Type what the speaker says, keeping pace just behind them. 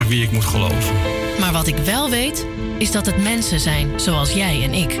wie ik moet geloven. Maar wat ik wel weet, is dat het mensen zijn zoals jij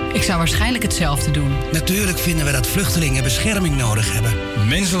en ik. Ik zou waarschijnlijk hetzelfde doen. Natuurlijk vinden we dat vluchtelingen bescherming nodig hebben.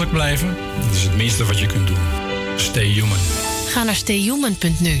 Menselijk blijven, dat is het minste wat je kunt doen. Stay human. Ga naar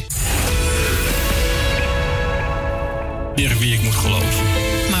stayhuman.nu. Wie ik moet geloven.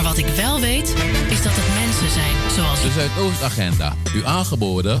 Maar wat ik wel weet, is dat het mensen zijn zoals De Zuidoostagenda, u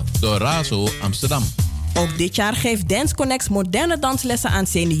aangeboden door Razo Amsterdam. Ook dit jaar geeft Dance Connects moderne danslessen aan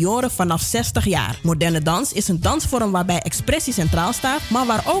senioren vanaf 60 jaar. Moderne dans is een dansvorm waarbij expressie centraal staat, maar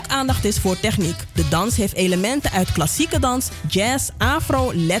waar ook aandacht is voor techniek. De dans heeft elementen uit klassieke dans, jazz,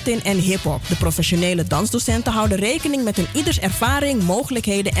 afro, latin en hip-hop. De professionele dansdocenten houden rekening met een ieders ervaring,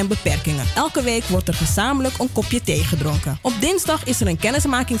 mogelijkheden en beperkingen. Elke week wordt er gezamenlijk een kopje thee gedronken. Op dinsdag is er een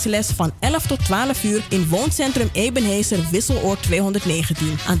kennismakingsles van 11 tot 12 uur in Wooncentrum Ebenhezer Wisseloord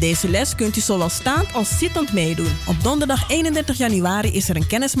 219. Aan deze les kunt u zowel staand als zittend meedoen. Op donderdag 31 januari is er een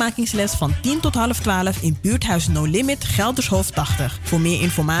kennismakingsles van 10 tot half 12 in buurthuis No Limit Geldershoofd 80. Voor meer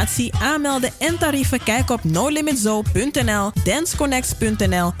informatie, aanmelden en tarieven kijk op nolimitzo.nl,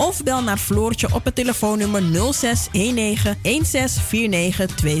 danceconnects.nl of bel naar Floortje op het telefoonnummer 0619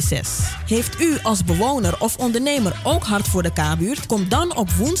 164926. Heeft u als bewoner of ondernemer ook hart voor de K-buurt? Kom dan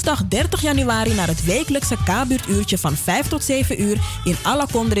op woensdag 30 januari naar het wekelijkse K-buurtuurtje van 5 tot 7 uur in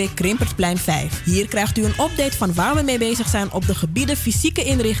Alakondre Krimpertplein 5. Hier krijgt u een update van waar we mee bezig zijn op de gebieden fysieke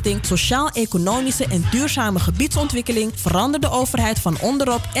inrichting, sociaal-economische en duurzame gebiedsontwikkeling, veranderde overheid van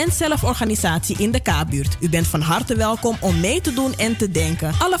onderop en zelforganisatie in de K-buurt. U bent van harte welkom om mee te doen en te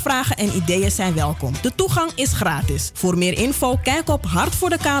denken. Alle vragen en ideeën zijn welkom. De toegang is gratis. Voor meer info kijk op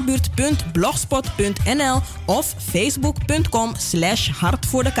hartvoordekabuurt.blogspot.nl of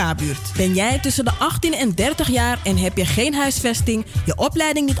facebook.com/hartvoordekabuurt. Ben jij tussen de 18 en 30 jaar en heb je geen huisvesting, je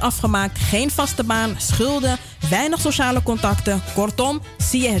opleiding niet afgemaakt, geen vaste baan, schulden, weinig sociale contacten, kortom,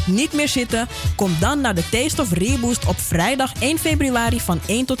 zie je het niet meer zitten? Kom dan naar de Taste of Reboost op vrijdag 1 februari van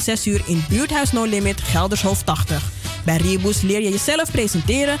 1 tot 6 uur in buurthuis No Limit Geldershoofd 80. Bij Reboost leer je jezelf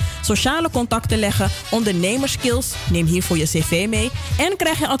presenteren, sociale contacten leggen, ondernemerskills, neem hiervoor je cv mee en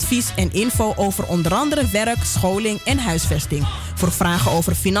krijg je advies en info over onder andere werk, scholing en huisvesting. Voor vragen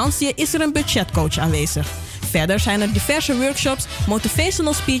over financiën is er een budgetcoach aanwezig. Verder zijn er diverse workshops,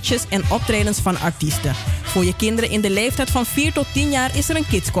 motivational speeches en optredens van artiesten. Voor je kinderen in de leeftijd van 4 tot 10 jaar is er een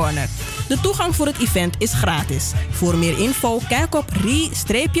Kids Corner. De toegang voor het event is gratis. Voor meer info kijk op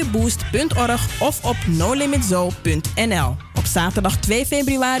re-boost.org of op nolimitzo.nl. Op zaterdag 2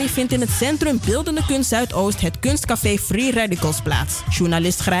 februari vindt in het Centrum Beeldende Kunst Zuidoost het kunstcafé Free Radicals plaats.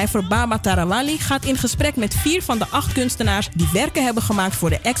 Journalist-schrijver Baba Tarawali gaat in gesprek met 4 van de 8 kunstenaars die werken hebben gemaakt voor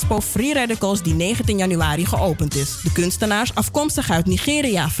de expo Free Radicals die 19 januari geopend is. De kunstenaars, afkomstig uit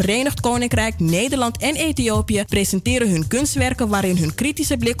Nigeria, Verenigd Koninkrijk, Nederland en Ethiopië, presenteren hun kunstwerken waarin hun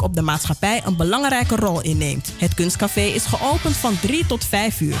kritische blik op de maatschappij een belangrijke rol inneemt. Het kunstcafé is geopend van 3 tot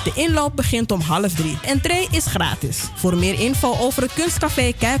 5 uur. De inloop begint om 2:30. Entree is gratis. Voor meer info over het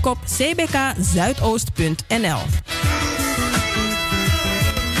kunstcafé kijk op cbkzuidoost.nl.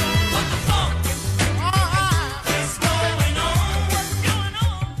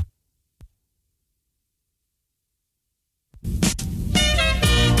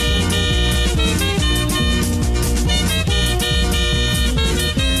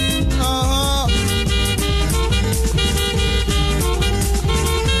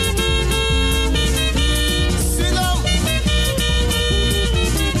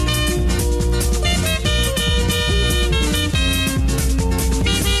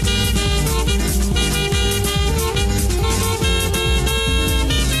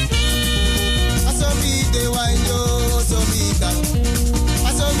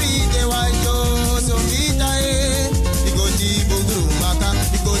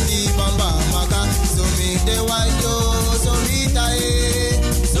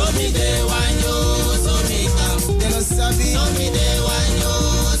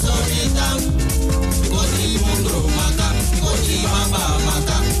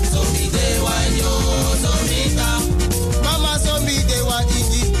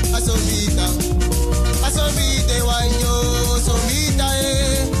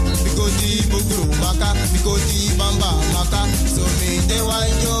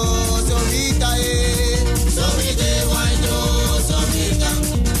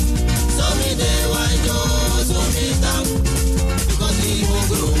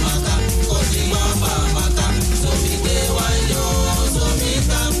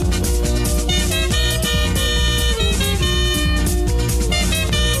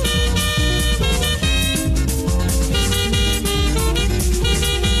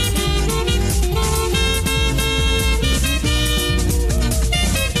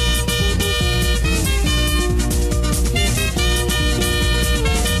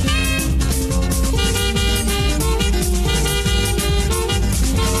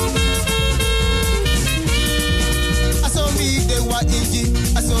 inji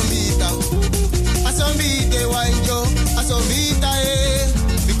asomita. Asomite wanjo asomita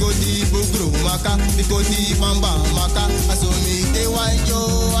Bikoti bugru maka, bikoti bamba maka. Asomite wanjo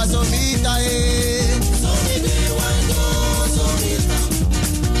asomita Asomite wanjo asomita.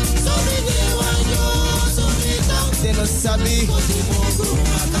 Asomite wanjo asomita. Teno sabi bikoti bugru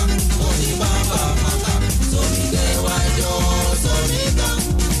maka, bikoti bamba maka. Asomite wanjo asomita.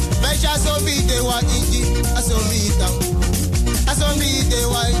 Besha asomite wa inji asomita. Asomite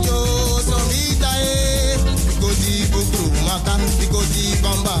wanjo asomita Bikoti bugru maka, bikoti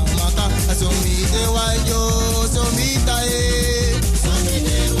bamba maka. Asomite wanjo asomita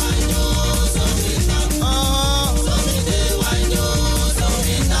Asomite wanjo asomita. Asomite wanjo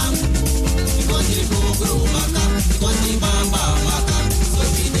asomita. Bikoti bugru maka, bikoti bamba maka.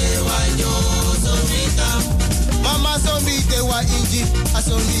 Asomite wanjo asomita. Mama asomite wa inji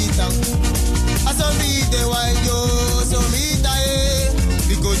asomita. Asomite wanjo asomita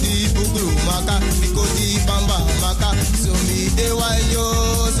Bikoti bugru maka, bikoti bamba maka. Asomite wanjo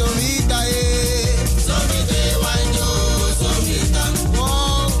asomita Asomite wanjo asomita.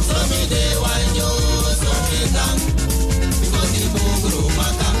 Asomite wanjo asomita. Bikoti bugru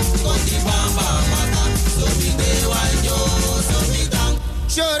maka, bikoti bamba maka. Asomite wanjo asomita.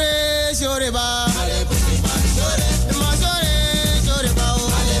 Shore shore ba ale pusi ba shore. Ma shore shore ba o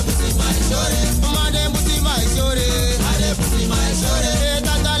ale pusi ba shore. Ma de pusi ba shore. Ale pusi ba shore.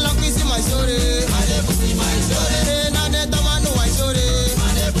 Tata lokisi ma shore. Ale pusi ba shore. Na de tamanu wa shore.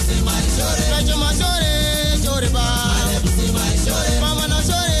 Ale pusi ba shore. Rajo ma shore shore ba ale pusi ba shore. Mama na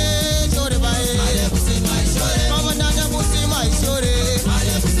shore shore ba ale pusi ba shore. Mama dada pusi ma shore.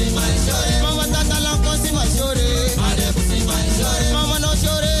 Ale pusi ba shore. Mama tata lokosi ma shore. Ale pusi ba shore. Mama no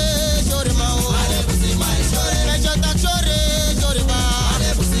shore shore ma o ale pusi ba shore. Rajo tak shore shore ba ale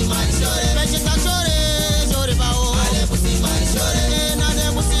pusi ba shore. Rajo tak shore shore ba o ale pusi ba shore. Na de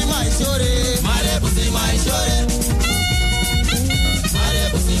pusi ma shore. Ale pusi ma shore. Ale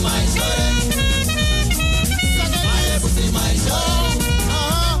pusi ma shore. Ale pusi ma shore.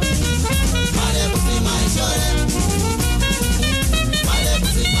 Ale pusi ma shore. Ale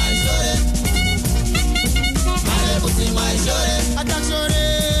pusi ma shore. Ale pusi ma shore. Atak shore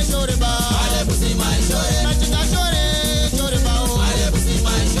shore ba ale pusi ma shore. Atak shore shore ba o ale pusi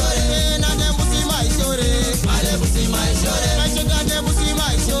ma shore. Na de pusi ma shore. Ale pusi ma shore. Atak de pusi ma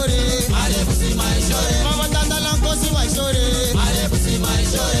shore. Ale pusi ma shore. Mama tata lanko si ma shore. Ale pusi ma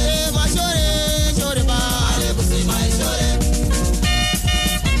shore. Ma shore shore ba ale pusi ma shore.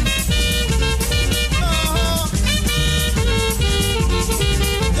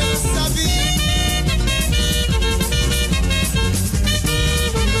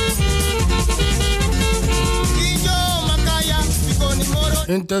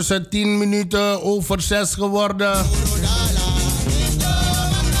 Intussen 10 minuten over 6 geworden.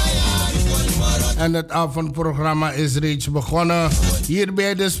 En het avondprogramma is reeds begonnen. Hier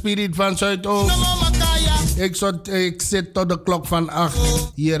bij de Spirit van Zuidoost. Ik zit tot de klok van 8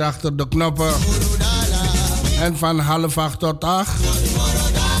 hier achter de knoppen. En van 7:30 tot 8.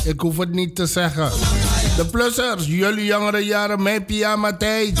 Ik hoef het niet te zeggen. De plussers, jullie jongere jaren, mijn pyjama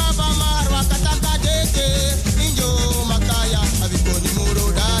tijd.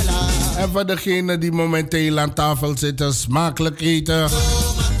 En voor degenen die momenteel aan tafel zitten, smakelijk eten.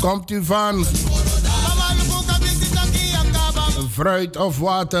 Komt u van fruit of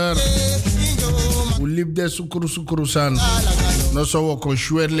water? Hoe liep de sukuru san? No zo ook een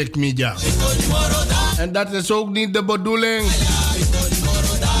schwerlijk media. En dat is ook niet de bedoeling.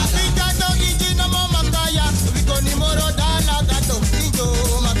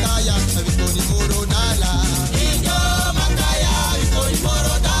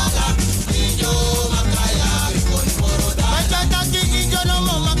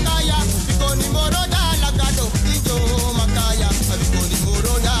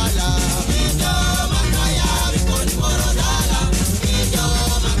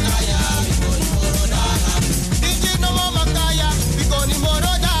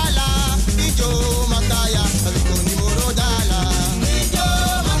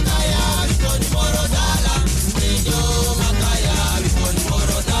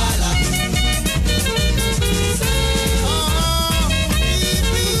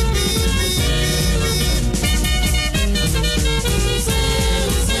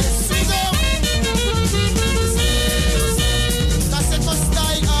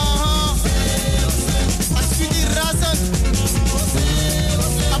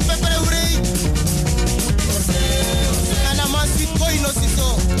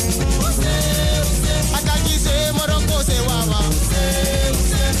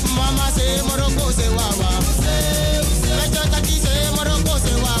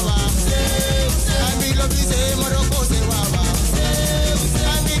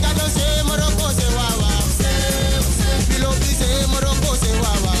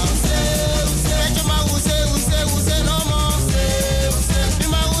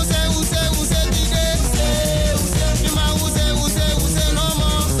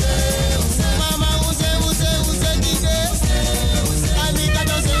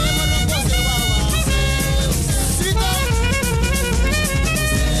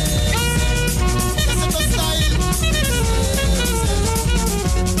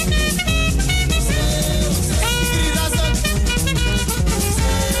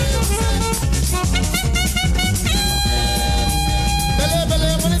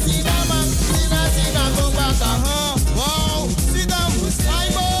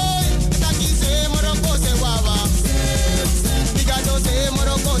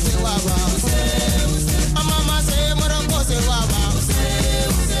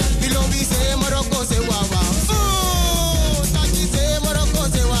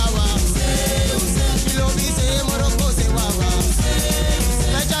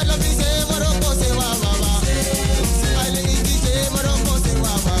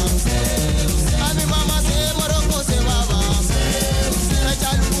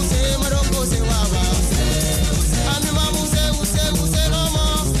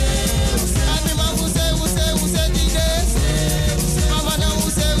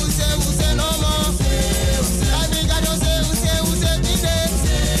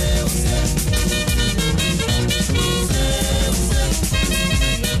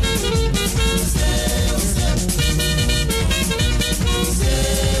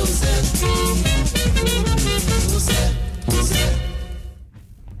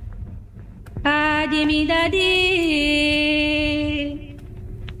 mi dadi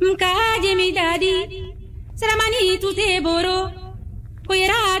mkaje mi dadi Saramani tute boro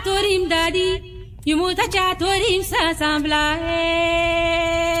Koyera torim dadi Yumuta cha torim sa sambla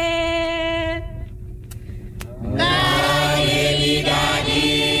Kaje mi dadi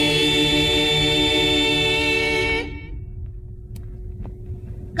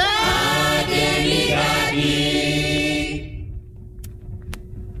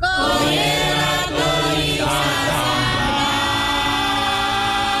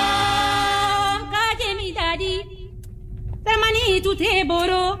Tute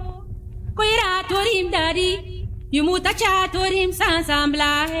boro Koira torim dadi Yumuta cha torim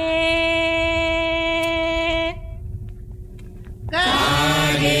sansambla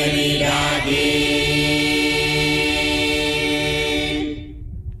Kagemi dadi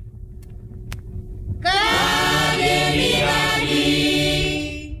Kagemi dadi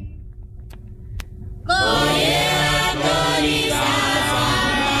Koira torim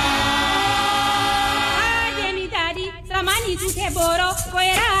sansambla Kagemi dadi Samani tute boro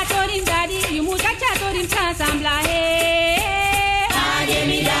Koira torim dadi Yumuta cha torim sansambla Kagemi dadi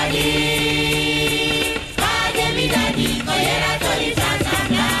Kagemi dadi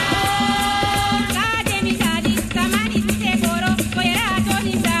Koira torim sansambla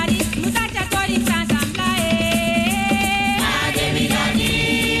Kagemi dadi Samani tute boro Koira torim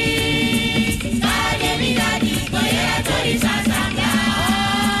dadi Yumuta cha torim sansambla Kagemi dadi Kagemi dadi Koira torim sansambla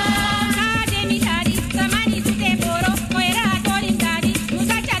Kagemi dadi Samani tute boro Koira torim dadi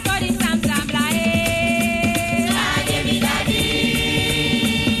Yumuta cha torim sansambla Kagemi dadi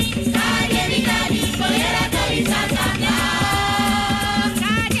Kagemi dadi Koira torim sansambla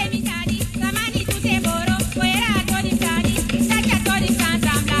Kagemi dadi Samani tute boro Koira torim dadi Yumuta cha torim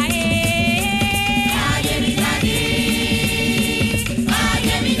sansambla Kagemi dadi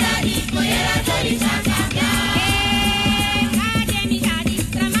Kagemi dadi Koira torim sansambla Kagemi dadi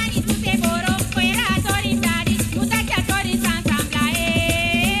Samani tute boro Koira torim dadi Yumuta cha torim sansambla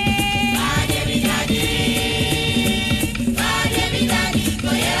Kagemi dadi Kagemi dadi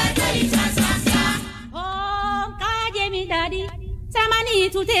Koira torim sansambla Oh Kagemi dadi Samani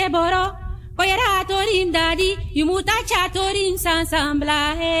tute boro Koira torim dadi Yumuta cha torim sansambla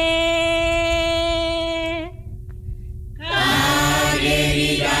Kagemi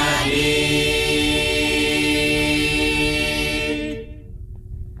dadi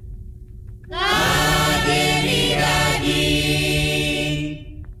Kagemi dadi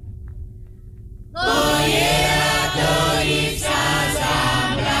Koira torim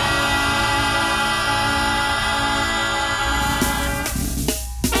sansambla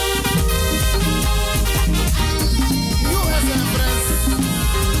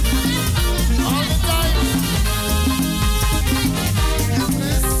All the time.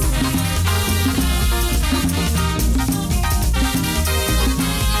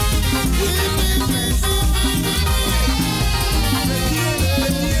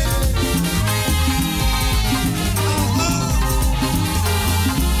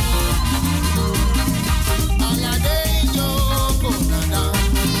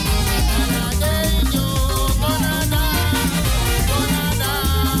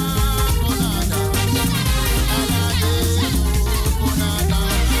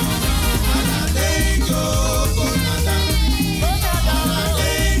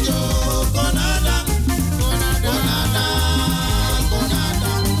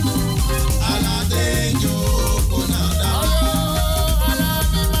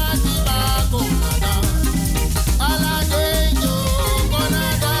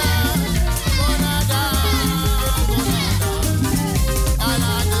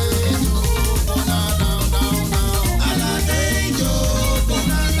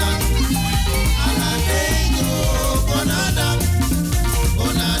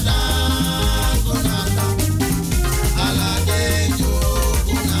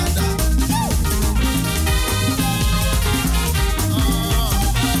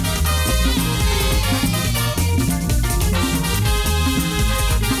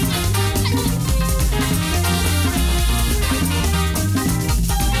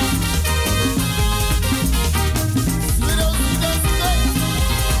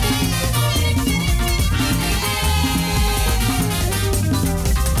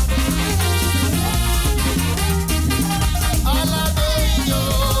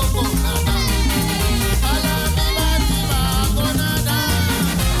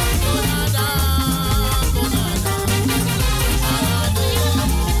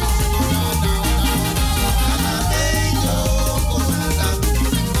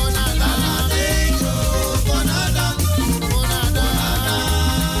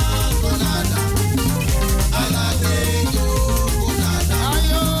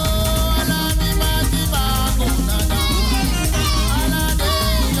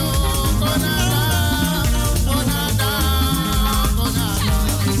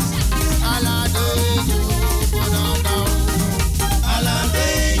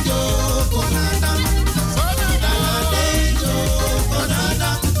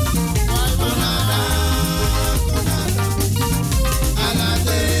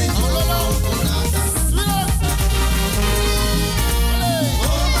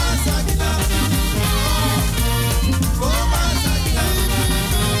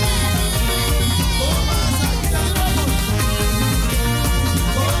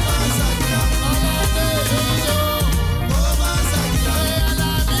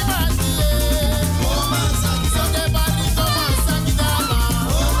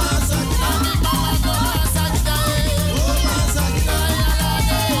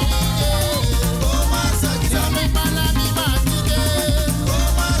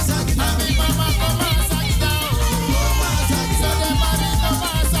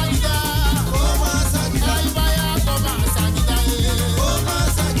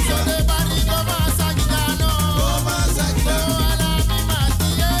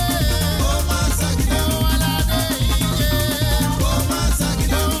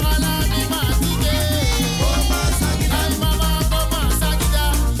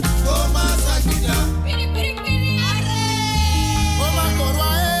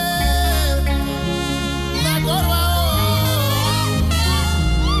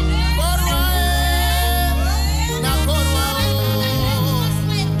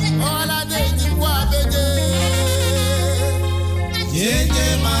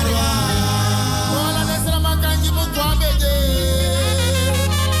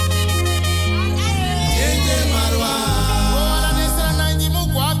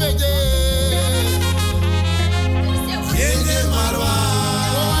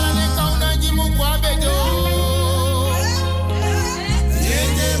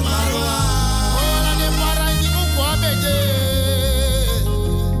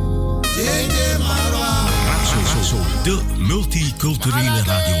 multiculturele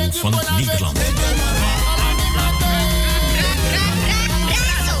radio van Nederland.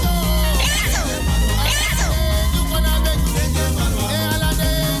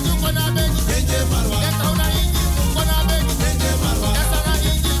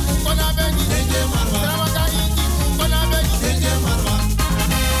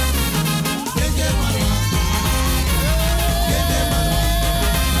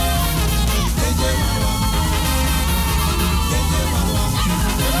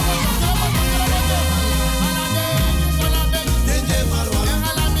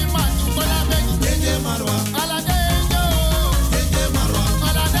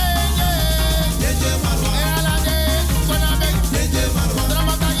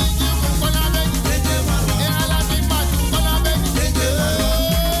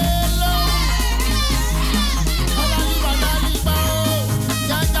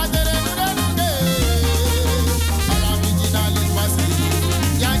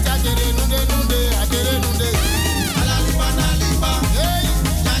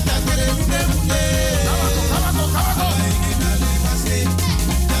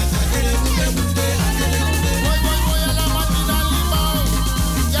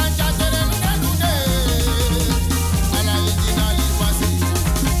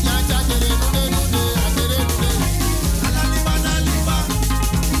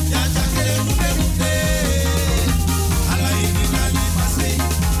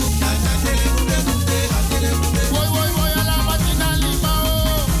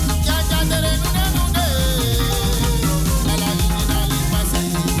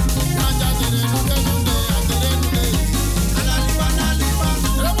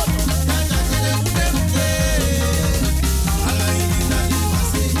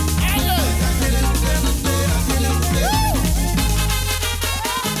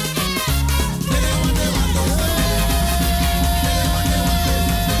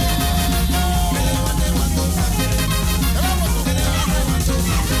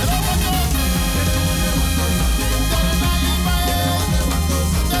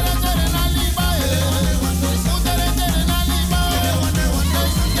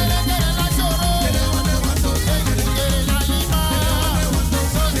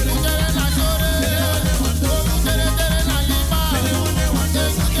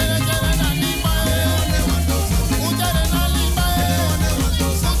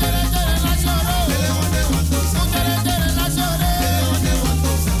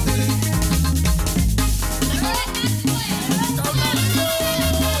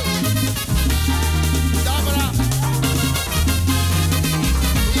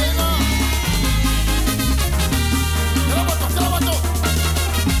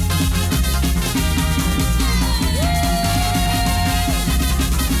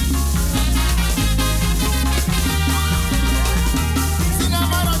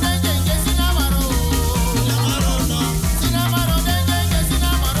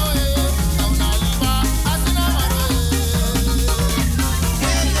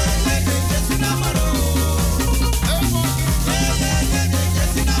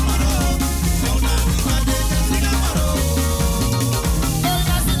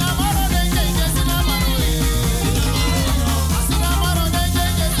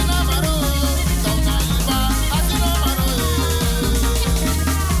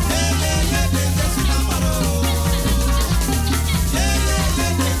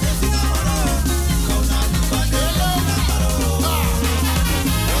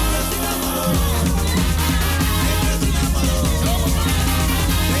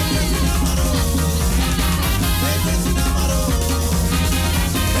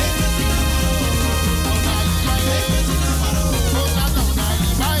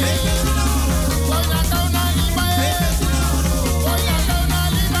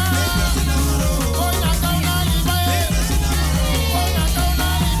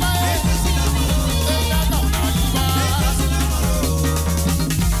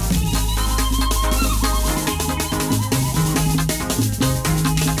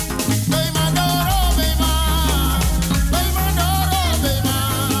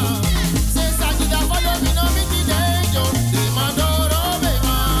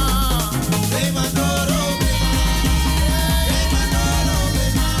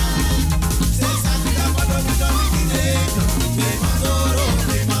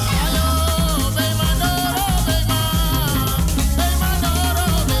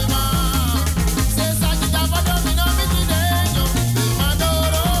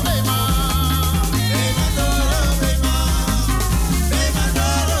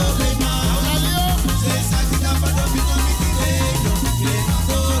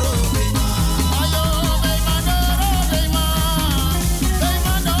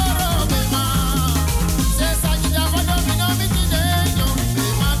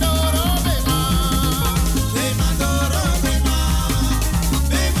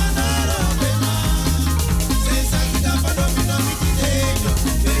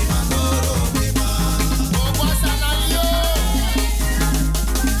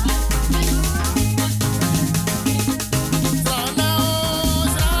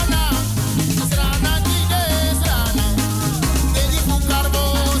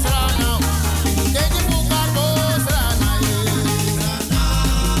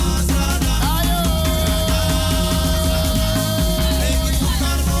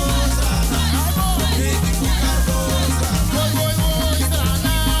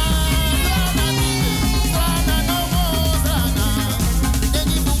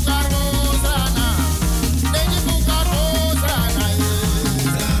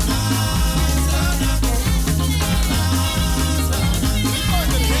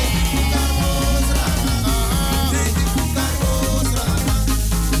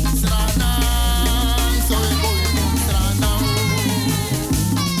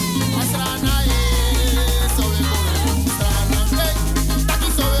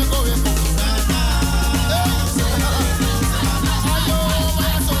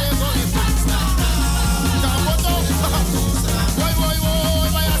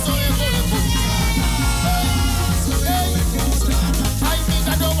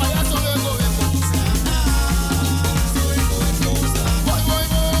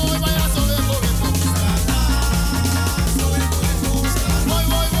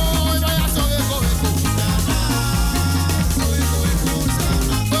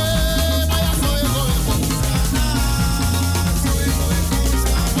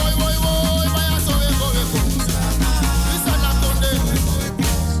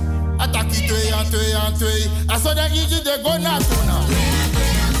 twee aan twee. Als dat je de go na tuna.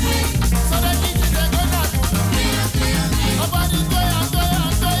 So dat je de go na tuna. Abadi twee aan twee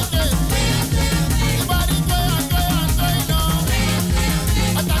aan twee. Abadi twee aan twee aan twee no.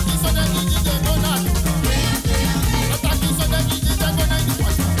 Ataki so dat je de go na tuna. Ataki so dat je de go na tuna.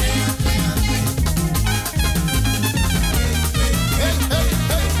 Hey hey hey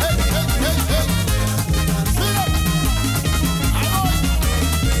hey hey hey hey.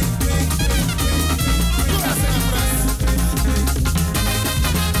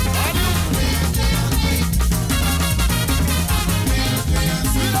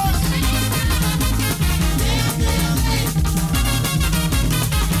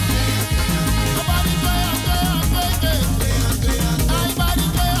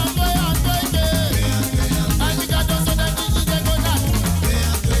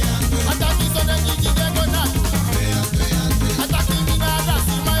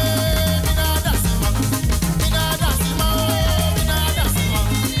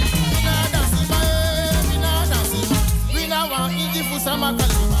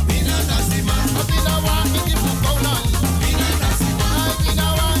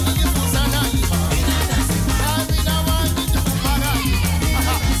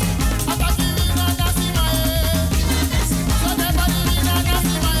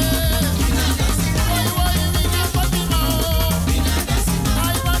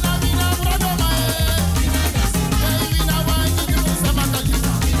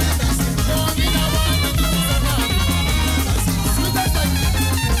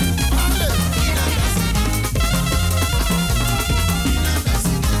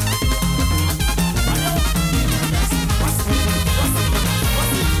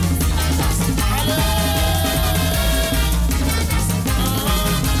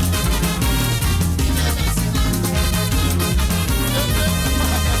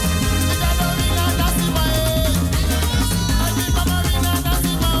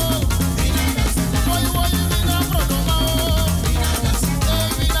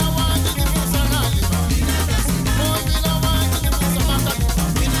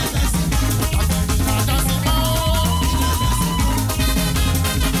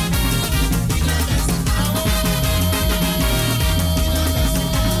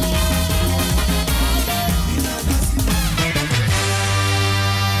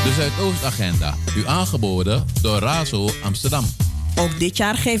 Zuidoostagenda. U aangeboden door Razo Amsterdam. Ook dit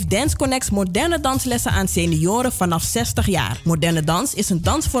jaar geeft Dance Connect moderne danslessen aan senioren vanaf 60 jaar. Moderne dans is een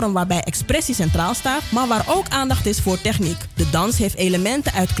dansvorm waarbij expressie centraal staat, maar waar ook aandacht is voor techniek. De dans heeft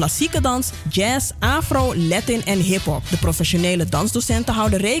elementen uit klassieke dans, jazz, afro, latin en hip-hop. De professionele dansdocenten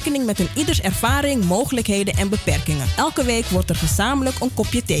houden rekening met een ieders ervaring, mogelijkheden en beperkingen. Elke week wordt er gezamenlijk een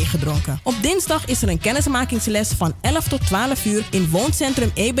kopje thee gedronken. Op dinsdag is er een kennismakingsles van 11 tot 12 uur in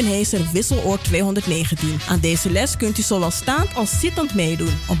wooncentrum Ebenhezer, Wisseloord 219. Aan deze les kunt u zowel staand als zittend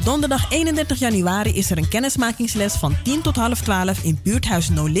meedoen. Op donderdag 31 januari is er een kennismakingsles van 10 tot half 12 in buurthuis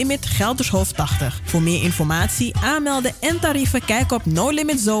No Limit, Geldershoofd 80. Voor meer informatie, aanmelden en tarieven kijk op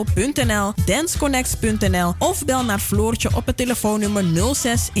nolimitzo.nl, danceconnects.nl of bel naar Floortje op het telefoonnummer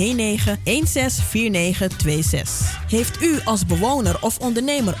 0619 164926. Heeft u als bewoner of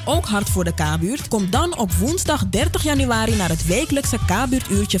ondernemer ook hart voor de K-buurt? Kom dan op woensdag 30 januari naar het wekelijkse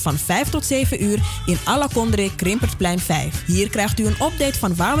K-buurtuurtje van 5 tot 7 uur in Alakondre, Krimpertplein 5. Hier krijgt u een update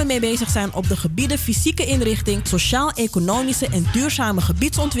van waar we mee bezig zijn op de gebieden fysieke inrichting, sociaal-economische en duurzame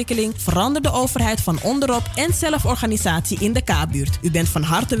gebiedsontwikkeling, veranderde overheid van onderop en zelforganisatie in de K-buurt. U bent van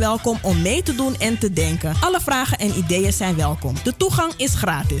harte welkom om mee te doen en te denken. Alle vragen en ideeën zijn welkom. De toegang is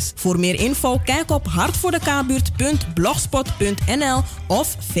gratis. Voor meer info kijk op hartvoordekabuurt.blogspot.nl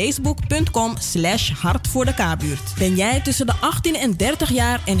of facebook.com/hartvoordekabuurt. Ben jij tussen de 18 en 30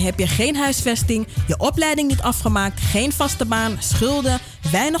 jaar en heb je geen huisvesting, je opleiding niet afgemaakt, geen vaste baan, schulden,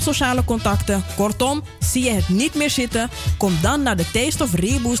 weinig sociale contacten, kortom, zie je het niet meer zitten? Kom dan naar de Taste of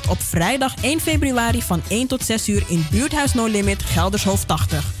Reboost op vrijdag 1 februari van 1 tot 6 uur in buurthuis No Limit, Geldershoofd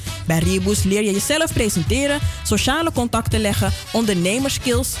 80. Bij Reboost leer je jezelf presenteren, sociale contacten leggen,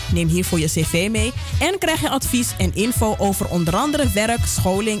 ondernemerskills, neem hiervoor je cv mee en krijg je advies en info over onder andere werk,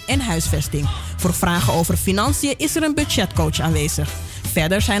 scholing en huisvesting. Voor vragen over financiën is er een budgetcoach aanwezig.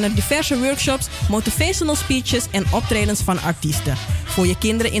 Verder zijn er diverse workshops, motivational speeches en optredens van artiesten. Voor je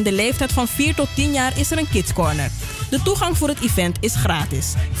kinderen in de leeftijd van 4 tot 10 jaar is er een Kids Corner. De toegang voor het event is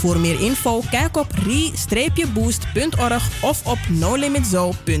gratis. Voor meer info kijk op re-boost.org of op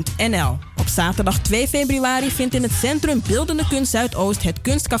nolimitzo.nl. Op zaterdag 2 februari vindt in het Centrum Beeldende Kunst Zuidoost het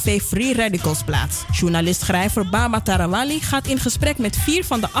kunstcafé Free Radicals plaats. Journalist-schrijver Baba Tarawali gaat in gesprek met 4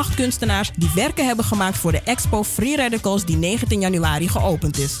 van de 8 kunstenaars die werken hebben gemaakt voor de expo Free Radicals die 19 januari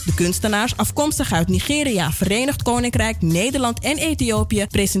geopend is. De kunstenaars, afkomstig uit Nigeria, Verenigd Koninkrijk, Nederland en Ethiopië,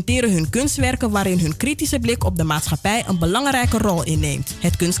 presenteren hun kunstwerken waarin hun kritische blik op de maatschappij een belangrijke rol inneemt.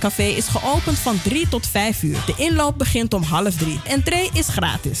 Het kunstcafé is geopend van 3 tot 5 uur. De inloop begint om 2:30. Entree is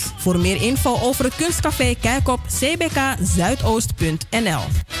gratis. Voor meer info over het kunstcafé kijk op cbkzuidoost.nl.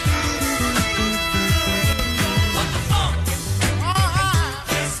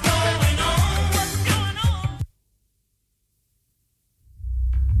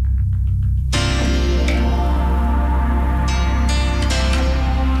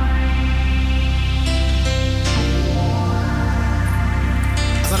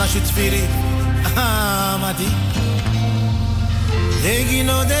 Mati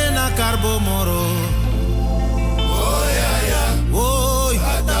Egino de na carbo moro Oh ya ya Oh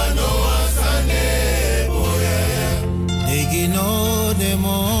Atano asane Oh ya ya Egino de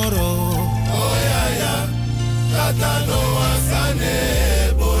moro Oh ya ya Atano asane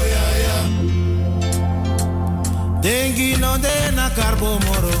Oh ya ya Egino de na carbo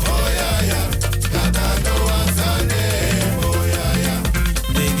moro Oh ya ya Atano asane Oh ya ya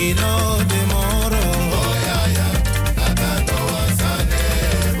Egino de moro Oh ya ya Atano asane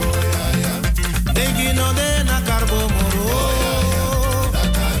Oh ya ya Egino de na carbo moro Oh ya ya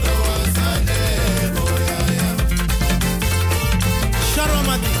Atano asane Oh ya ya Sharo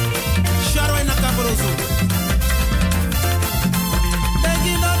mati Sharo na cabroso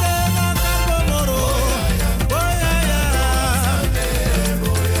Egino de na carbo moro Oh ya ya asane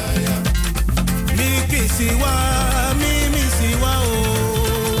Oh ya ya Mi kisiwa mi misiwa oh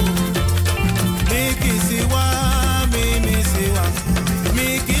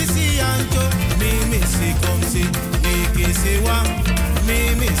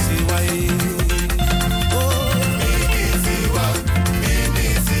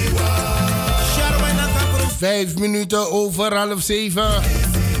Vijf minuten over 6:30.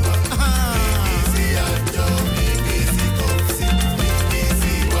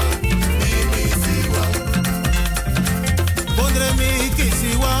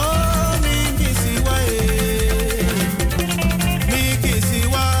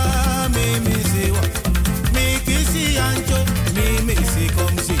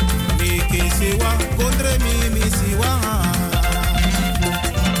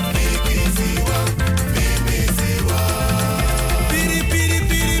 Piri piri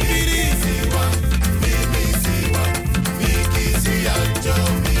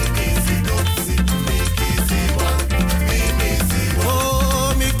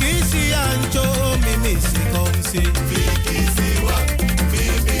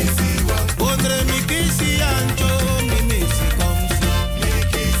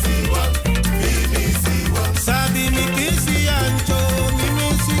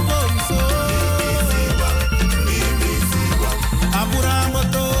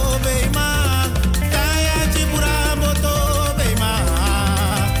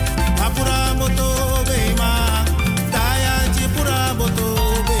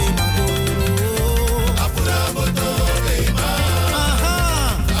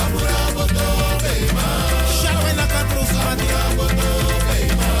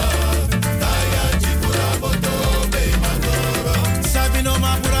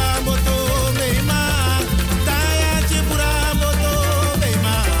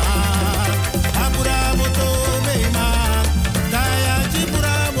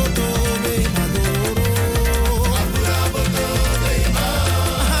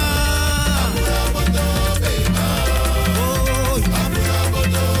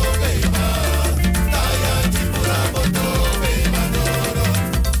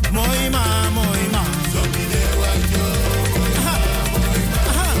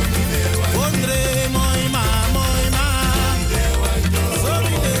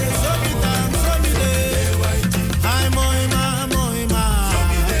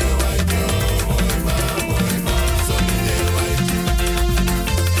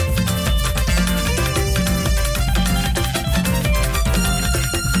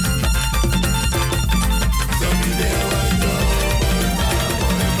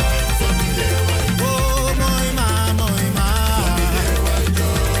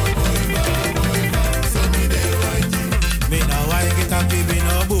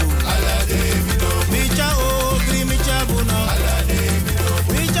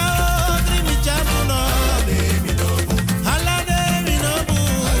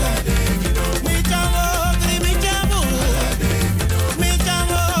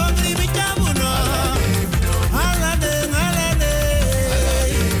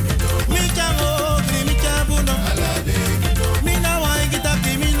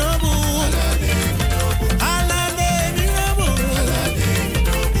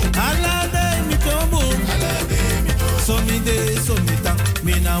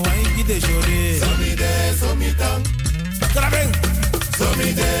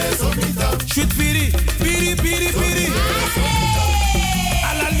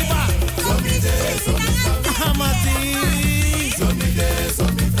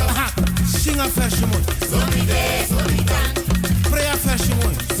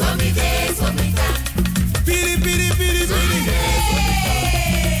Piri, piri, piri, piri.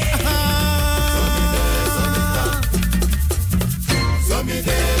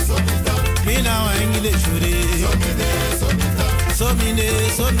 Mina wa ingile shure. Somide,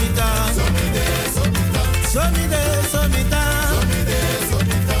 somita. Somide, somita.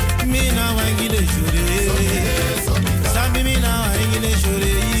 Mina wa ingile shure. Sami mina wa ingile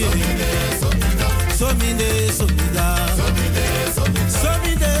shure. Somide, somita.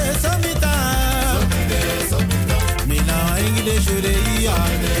 Somide, somita. Mina wa ingile shure.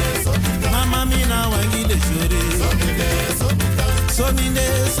 Mama mina wa ingile shure. Somide,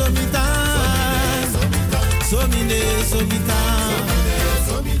 somita. Somide, somita.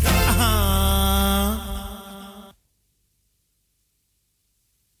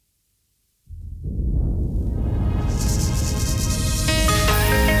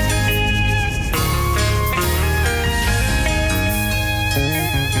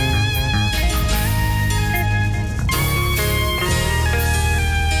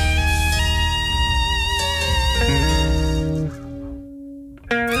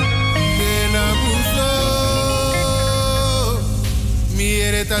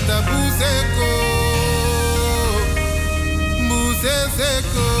 Tata buseko,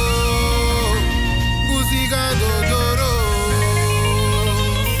 buseseko, busiga dodoro.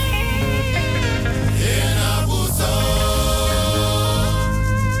 Ena buso,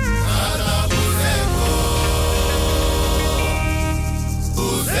 tata buseko,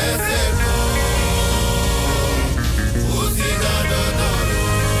 buseseko, busiga dodoro.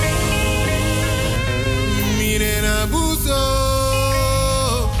 Mirena buso.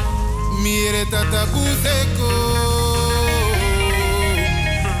 Mire tata buseko,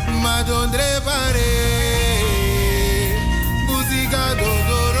 madondre pare, busiga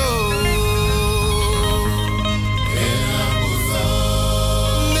dodoro. Nena buso,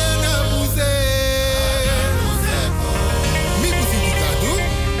 nena buse, buseko, mi busiga do,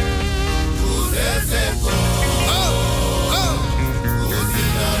 buseko, oh, oh,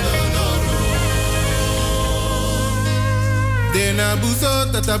 busiga dodoro. Nena buso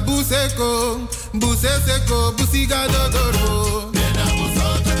tata buseko, buseseko, busiga dodoro. Nena buso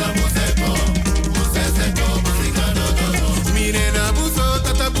tata buseko, buseseko, busiga dodoro. Mirena buso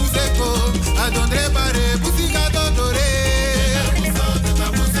tata buseko, adondre pare, busiga dodore. Nena buso tata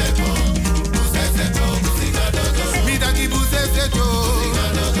buseko, buseseko, busiga dodoro. Mitaki buseseko, busiga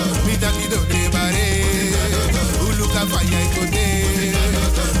dodoro. Mitaki dodre pare, uluka faya ikote.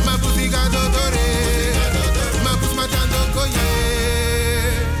 Ma busiga dodore, ma bus matando koye.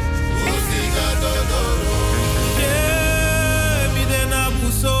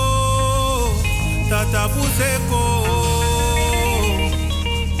 Tata buseko,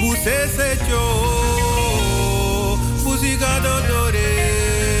 busesecho, busiga dodore.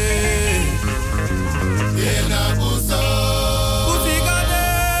 Ena buso, busiga de.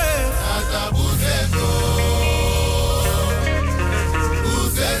 Tata buseko,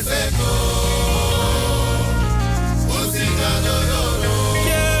 buseseko, busiga dodoro.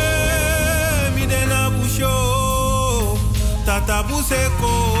 Yeah, mi dena busho, tata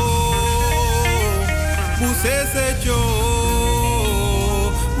buseko. Busesecho,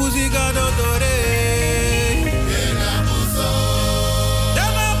 busiga dodore. Dena buso,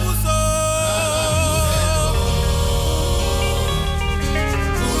 dena buso.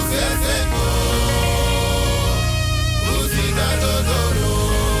 Busesecho, busiga dodoro.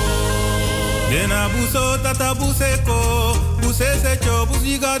 Dena buso, tata buseko, busesecho,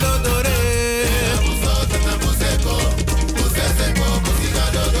 busiga dodore. Dena buso, tata buseko, busesecho, busiga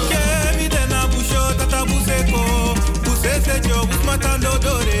dodore. Tata buseko, busesecho, bus matando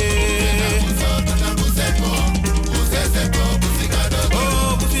dore. Tata buseko, buseseko, busiga dodore.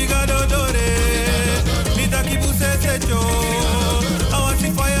 Oh, busiga dodore. Mitaki busesecho, awansi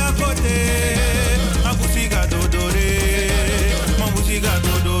fire kote. A busiga dodore, ma busiga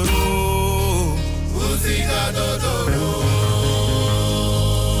dodoro. Busiga dodoro.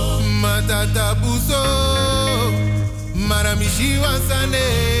 Matata buso, maramishi wasane.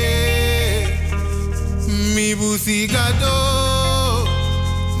 Mi busigado,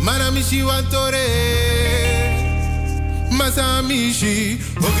 maramishi wantore, masamishi,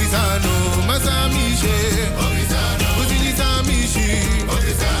 ogrisano, masamishi, ogrisano, busigisamishi,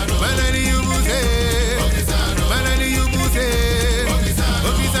 ogrisano, manani yubuse, ogrisano, manani yubuse, ogrisano,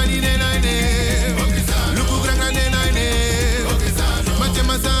 ogrisani nenane, ogrisano, luku granga nenane, ogrisano, mache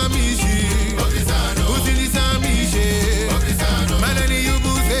masamishi, ogrisano, busigisamishi, ogrisano, manani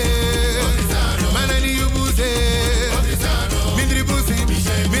yubuse.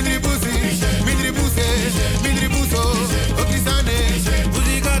 Mindri buso, okrisane,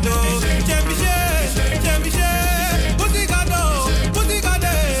 buziga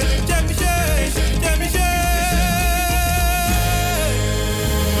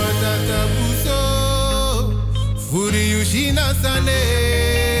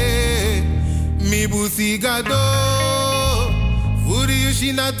busigado, Vuri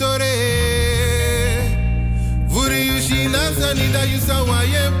Yushina Tore, Vuri Yushina Sanida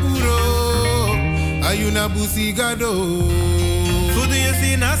Yusawaye Puro, Ayuna busigado, Vuri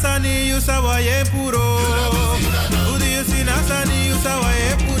Yushina Sani Yusawaye Puro, Vuri Yushina Sani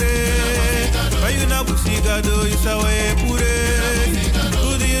Yusawaye Pure, Ayuna busigado Yusawaye Pure,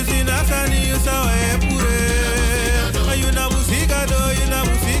 Vuri Yushina Sani Yusawaye Pure, Ayuna busigado, Ayuna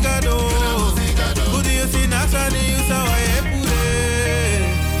busigado, Vuri Yushina Sani Yusawaye Pure,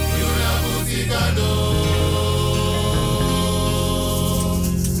 Ayuna busigado.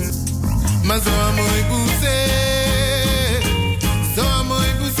 Mas o amor é você, só amor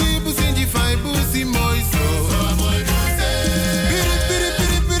é você, você de faz você moiso. Só amor é você, piri piri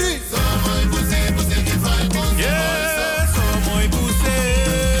piri piri. Só amor é você, você de faz você moiso. Só amor é você,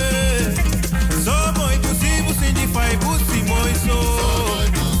 só amor é você, você de faz você moiso.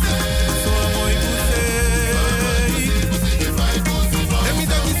 Só amor é você, você de faz você moiso. É me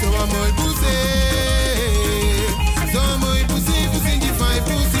dá que só amor é você, só amor é você, você de faz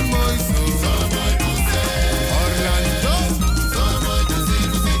você moiso.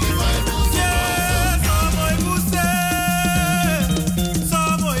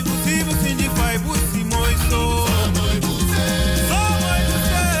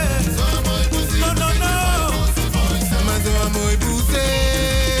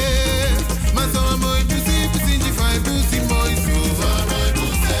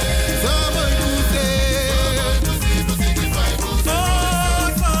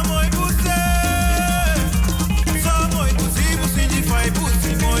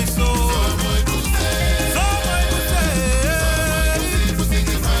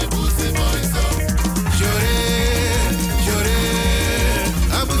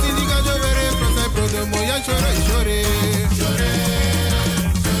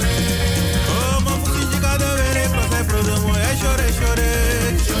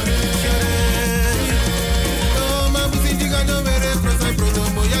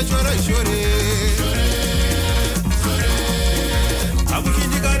 Chore, chore, a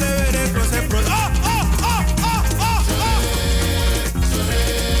buchindiga de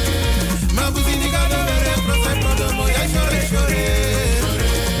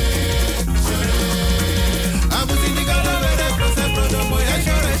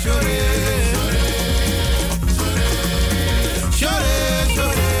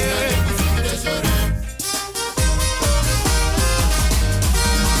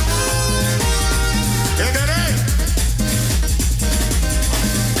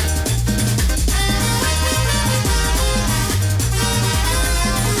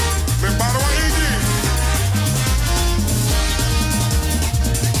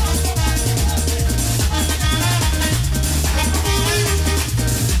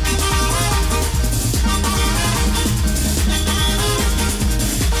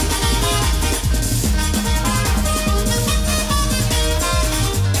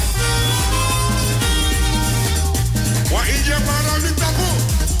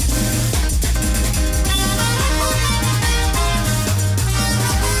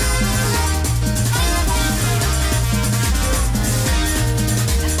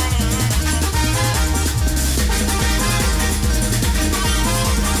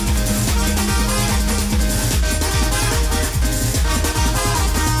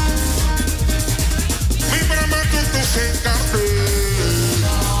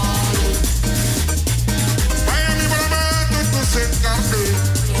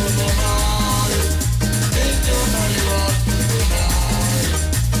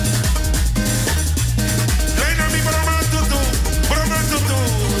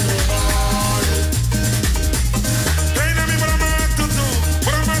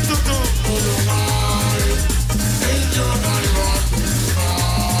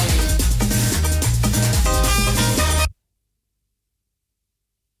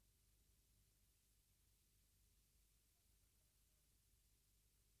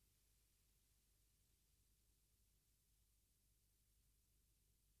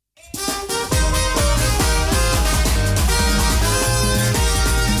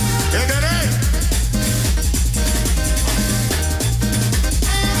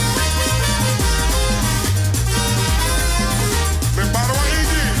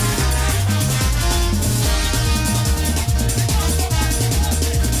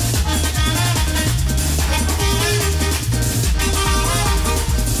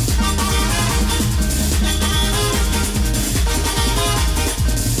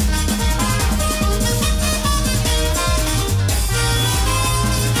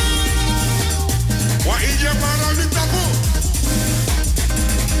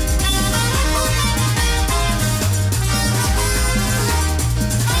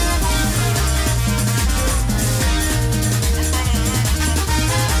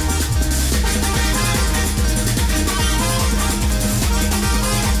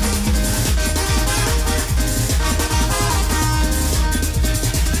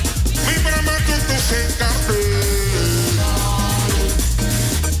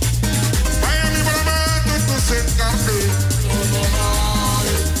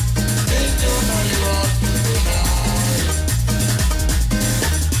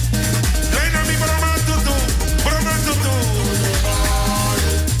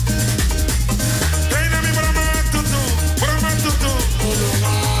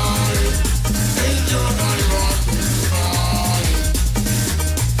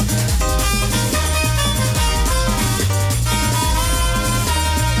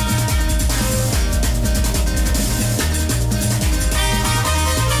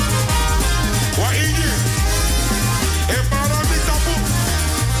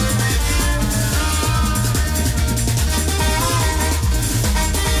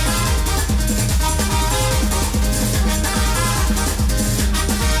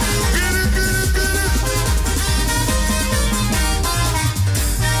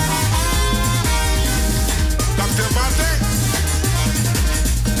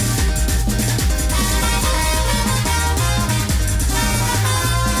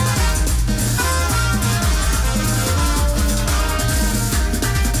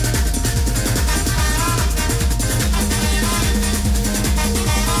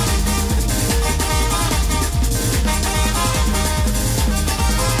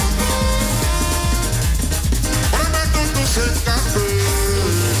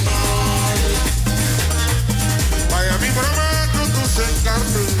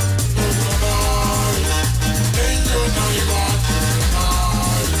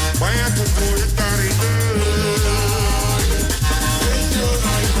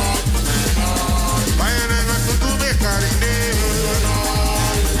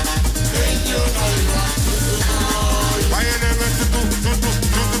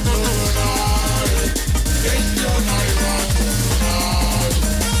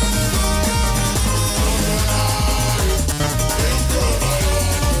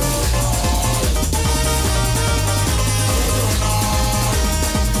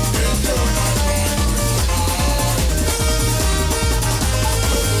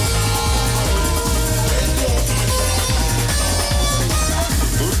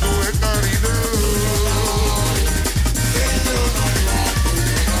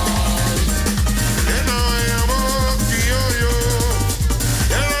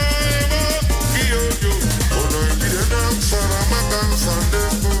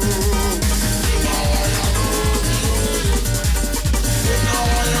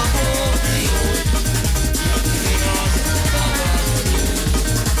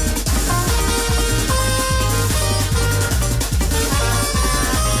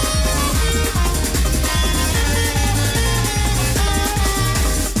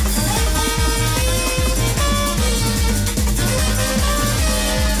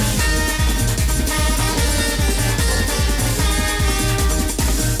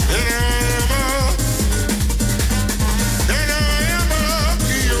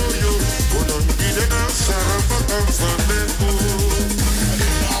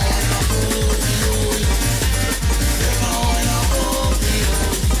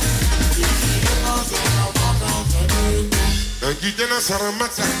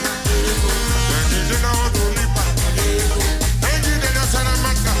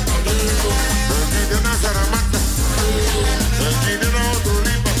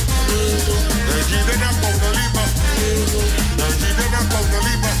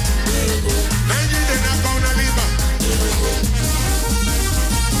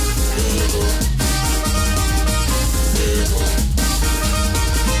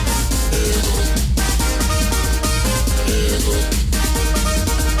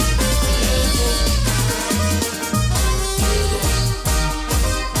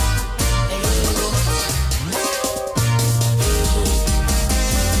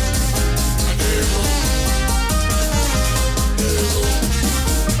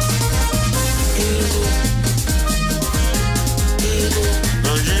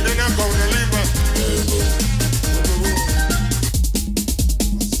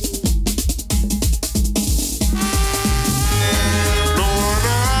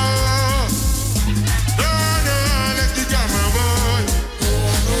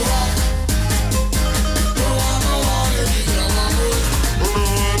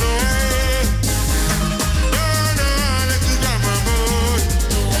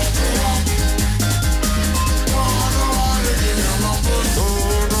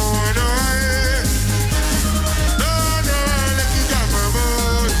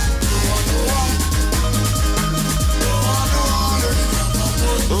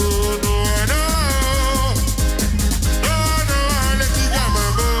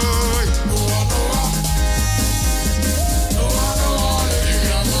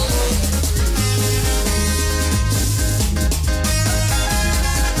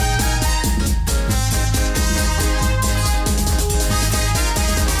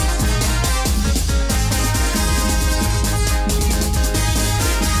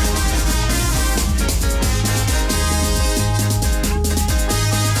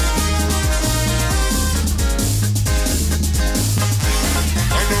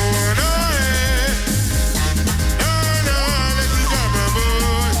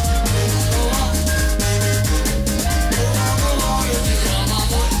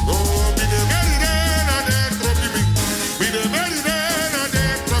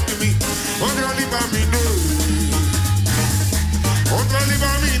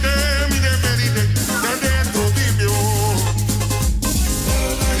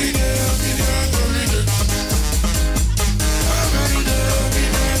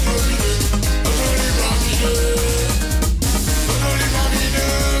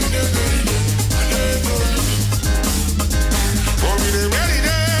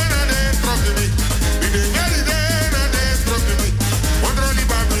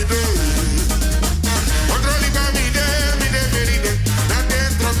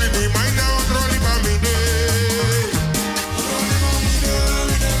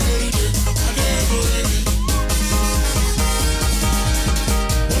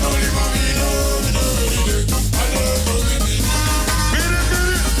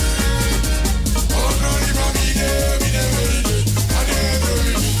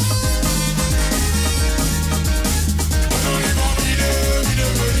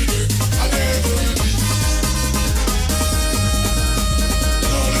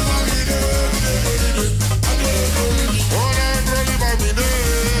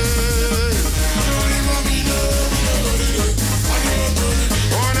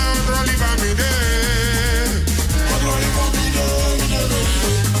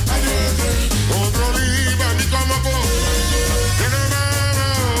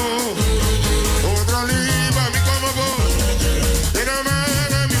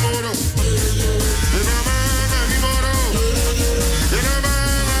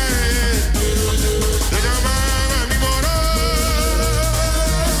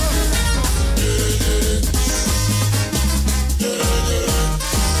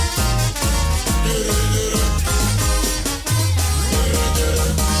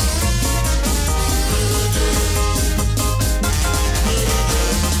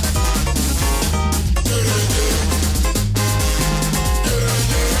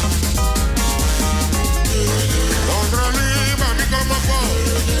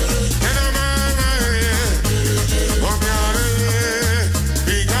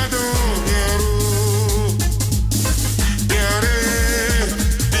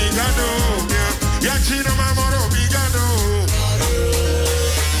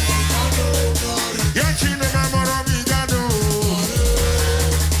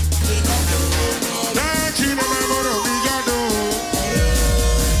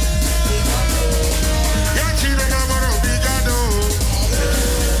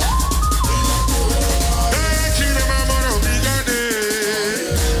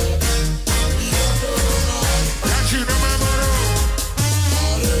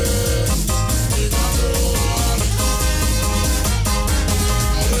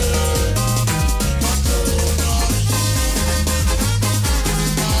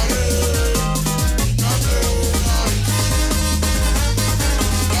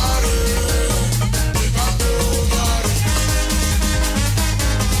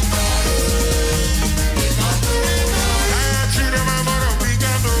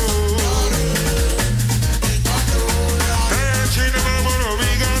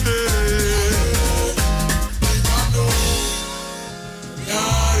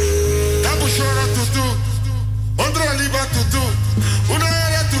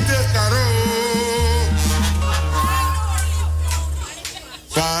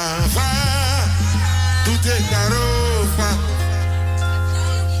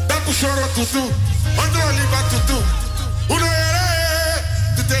tutu, andro liba tutu. Uno ere,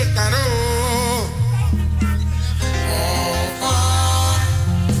 tu te caro.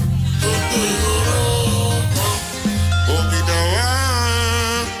 Obidawa,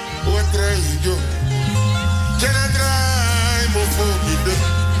 outra ijo. Jena drai mo fobide.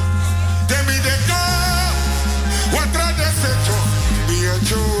 Demi de ka, outra desejo.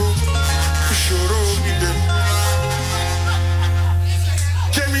 Biajo, choro bide.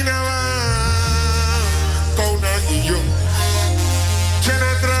 Jeminawa, kauna ijo.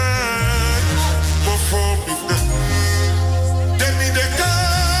 Jena drai mo fobide. Demi de ka,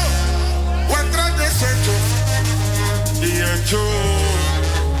 outra desejo. Biajo,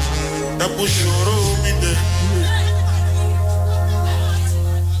 da choro bide.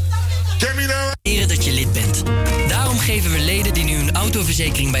 Eren dat je lid bent. Daarom geven we leden die nu een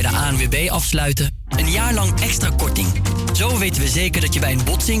autoverzekering bij de ANWB afsluiten een jaar lang extra korting. Zo weten we zeker dat je bij een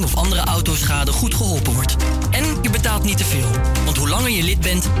botsing of andere autoschade goed geholpen wordt. En je betaalt niet te veel. Want hoe langer je lid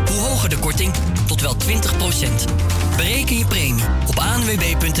bent, hoe hoger de korting. Tot wel 20%. Bereken je premie op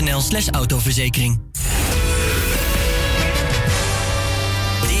anwb.nl/autoverzekering.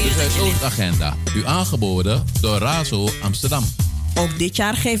 De Zuidoostagenda. U aangeboden door Razo Amsterdam. Ook dit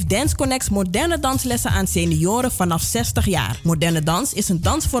jaar geeft Dance Connects moderne danslessen aan senioren vanaf 60 jaar. Moderne dans is een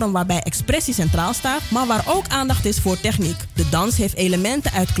dansvorm waarbij expressie centraal staat, maar waar ook aandacht is voor techniek. De dans heeft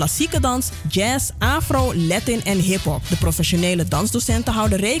elementen uit klassieke dans, jazz, afro, latin en hip-hop. De professionele dansdocenten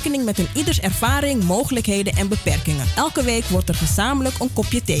houden rekening met een ieders ervaring, mogelijkheden en beperkingen. Elke week wordt er gezamenlijk een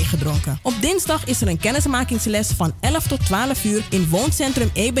kopje thee gedronken. Op dinsdag is er een kennismakingsles van 11 tot 12 uur in Wooncentrum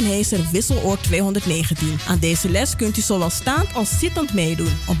Ebenhezer Wisseloord 219. Aan deze les kunt u zowel staand als zittend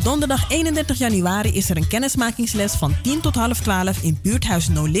meedoen. Op donderdag 31 januari is er een kennismakingsles van 10 tot half 12 in buurthuis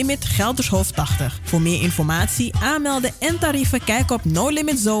No Limit, Geldershoofd 80. Voor meer informatie, aanmelden en tarieven kijk op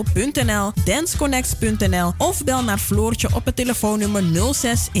nolimitzo.nl, danceconnects.nl of bel naar Floortje op het telefoonnummer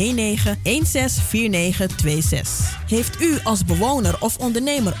 0619 164926. Heeft u als bewoner of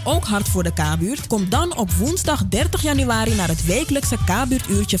ondernemer ook hart voor de K-buurt? Kom dan op woensdag 30 januari naar het wekelijkse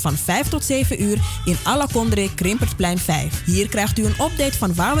K-buurtuurtje van 5 tot 7 uur in Alakondre, Krimpertplein 5. Hier krijgt u een update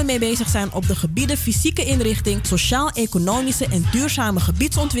van waar we mee bezig zijn op de gebieden fysieke inrichting, sociaal-economische en duurzame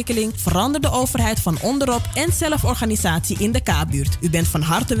gebiedsontwikkeling, veranderde overheid van onderop en zelforganisatie in de K-buurt. U bent van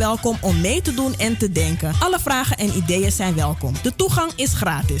harte welkom om mee te doen en te denken. Alle vragen en ideeën zijn welkom. De toegang is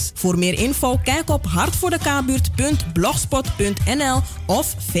gratis. Voor meer info kijk op hartvoordekabuurt.blogspot.nl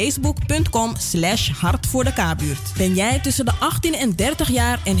of facebook.com/hartvoordekabuurt. Ben jij tussen de 18 en 30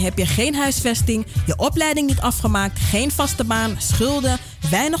 jaar en heb je geen huisvesting, je opleiding niet afgemaakt, geen vaste baan, schulden,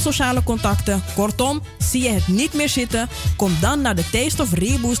 weinig sociale contacten, kortom, zie je het niet meer zitten? Kom dan naar de Taste of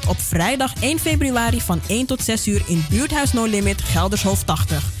Reboost op vrijdag 1 februari van 1 tot 6 uur in buurthuis No Limit, Geldershoofd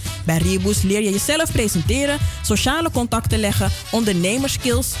 80. Bij Reboost leer je jezelf presenteren, sociale contacten leggen,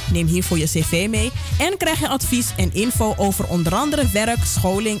 ondernemerskills, neem hiervoor je cv mee en krijg je advies en info over onder andere werk,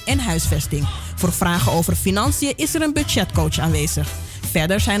 scholing en huisvesting. Voor vragen over financiën is er een budgetcoach aanwezig.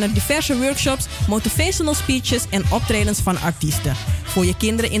 Verder zijn er diverse workshops, motivational speeches en optredens van artiesten. Voor je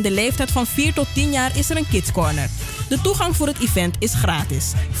kinderen in de leeftijd van 4 tot 10 jaar is er een Kids Corner. De toegang voor het event is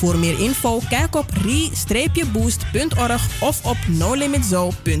gratis. Voor meer info kijk op re-boost.org of op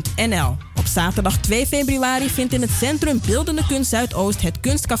nolimitzo.nl. Op zaterdag 2 februari vindt in het Centrum Beeldende Kunst Zuidoost het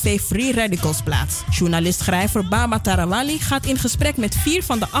kunstcafé Free Radicals plaats. Journalist-schrijver Baba Tarawali gaat in gesprek met 4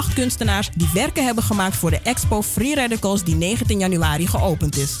 van de 8 kunstenaars die werken hebben gemaakt voor de expo Free Radicals die 19 januari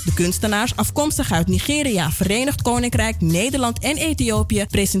geopend is. De kunstenaars, afkomstig uit Nigeria, Verenigd Koninkrijk, Nederland en Ethiopië,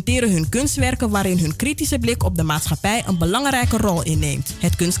 presenteren hun kunstwerken waarin hun kritische blik op de maatschappij een belangrijke rol inneemt.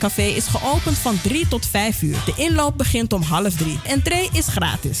 Het kunstcafé is geopend van 3 tot 5 uur. De inloop begint om 2:30. Entree is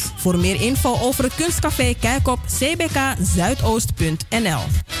gratis. Voor meer info over het kunstcafé kijk op cbkzuidoost.nl.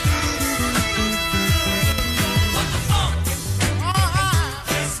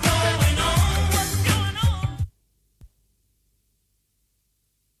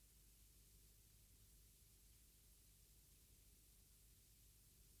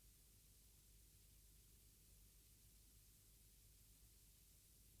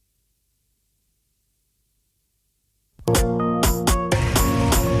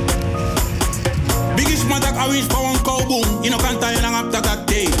 Awis pa wan koubung, ino kanta yang ap tatak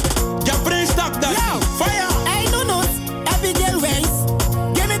day. Ja prince tak that. Yo, fire! I don't know. Abigail Ways.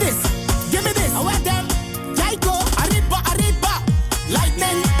 Give me this. Give me this. I want them. Jaiko, Ariba, Ariba.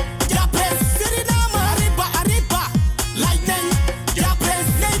 Lightning. Ja prince. Suriname. Ariba, Ariba. Lightning. Ja prince.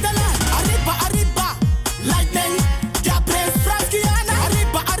 Nederland. Ariba, Ariba. Lightning. Ja prince. Frans Guyana.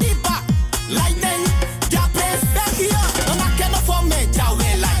 Ariba, Ariba. Lightning. Ja prince. België. Dan maak je nog voor me. Ja, we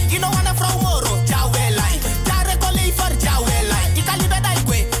like. You know, wanna vrouw.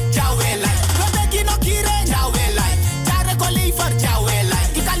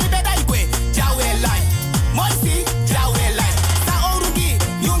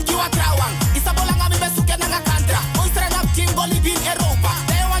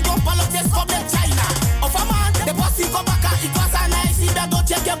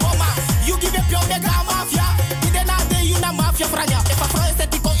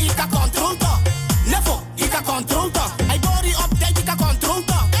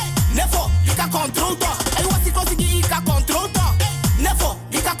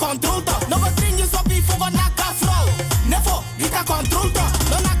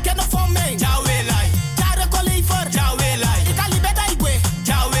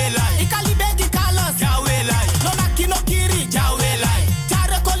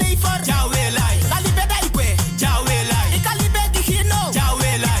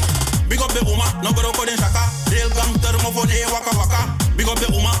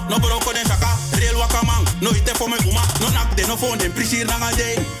 for me uma. No knock de no phone dem prisir na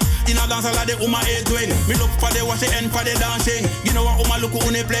ngade. Ina dansa la de uma e dweng. Me look for the wash and for the dancing. You know what uma look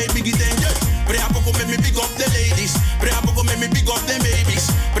une play biggie thing. Pray a poco make me big up the ladies. Pray a poco make me big up the babies.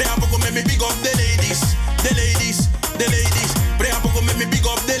 Pray a poco make me big up the ladies. The ladies, the ladies. Pray a poco make me big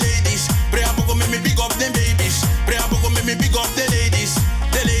up the ladies. Pray a poco make me big up the babies. Pray a poco make me big up the ladies.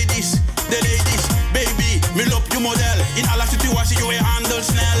 The ladies, the ladies. Baby, me love you model. In alla situatie you handle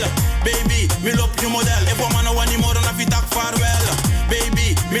snel. Baby, me love you model. If one man no want more dan tak farewell.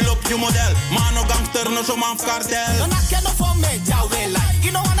 Baby, me love you model. Man no gangster no so man kartel. No nak no for me jawela.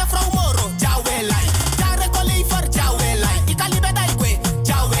 You know wanna vrouw moro jawela. Jare kolever jawela. Ikalibe dai kwe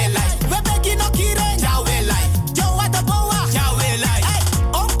jawela. We begi no kire jawela. Joa de boa jawela. Hey,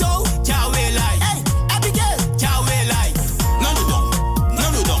 Omdo jawela. Hey, Abigail jawela. No do don, no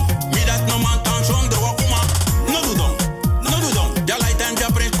do don. Me dat no man tan zonder wa uma. No do don, no do don. Ja light and ja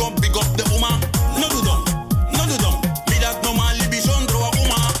prince kom big up de uma. No do don, no do don. Me dat no man libi zonder wa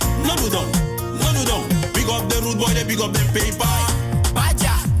uma. No do don, no do don. Big up the rude boy, they big up them paper.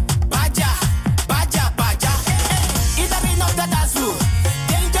 Baja, baja, baja, baja. Hey, iedereen op de dansvloer.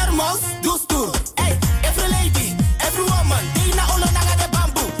 Danger mouse, doe stoer. Hey, every lady, every woman. Die na olo naga de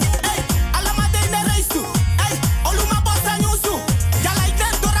bamboe. Hey, allemaal die na race toe. Hey, oluma bossa nyusu. Ja like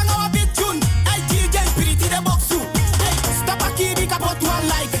them doranga wa big tune. Hey, DJ pretty de boxu. Hey, stop a kiri kapot one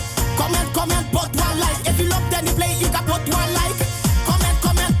like. Comment, pot one like. If you love then you play, you kapot one like.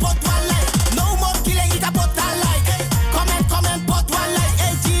 Comment, pot one like. No more killing, you kapot one like. Hey, comment, pot one like.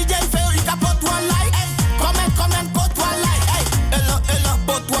 Hey, DJ fail, you kapot one like. Hey, comment, pot one like. Hey, ella,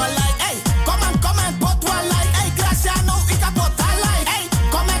 pot one like. Hey, comment, pot one like. Hey, Graciano, you kapot one like. Hey,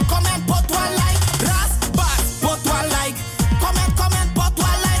 comment, pot one like. Ras, bas, pot one like. Comment, pot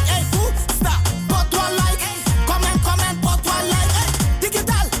one like. Hey, food, stop, pot one like. Hey, comment, pot one like. Hey,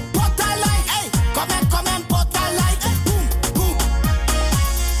 digital,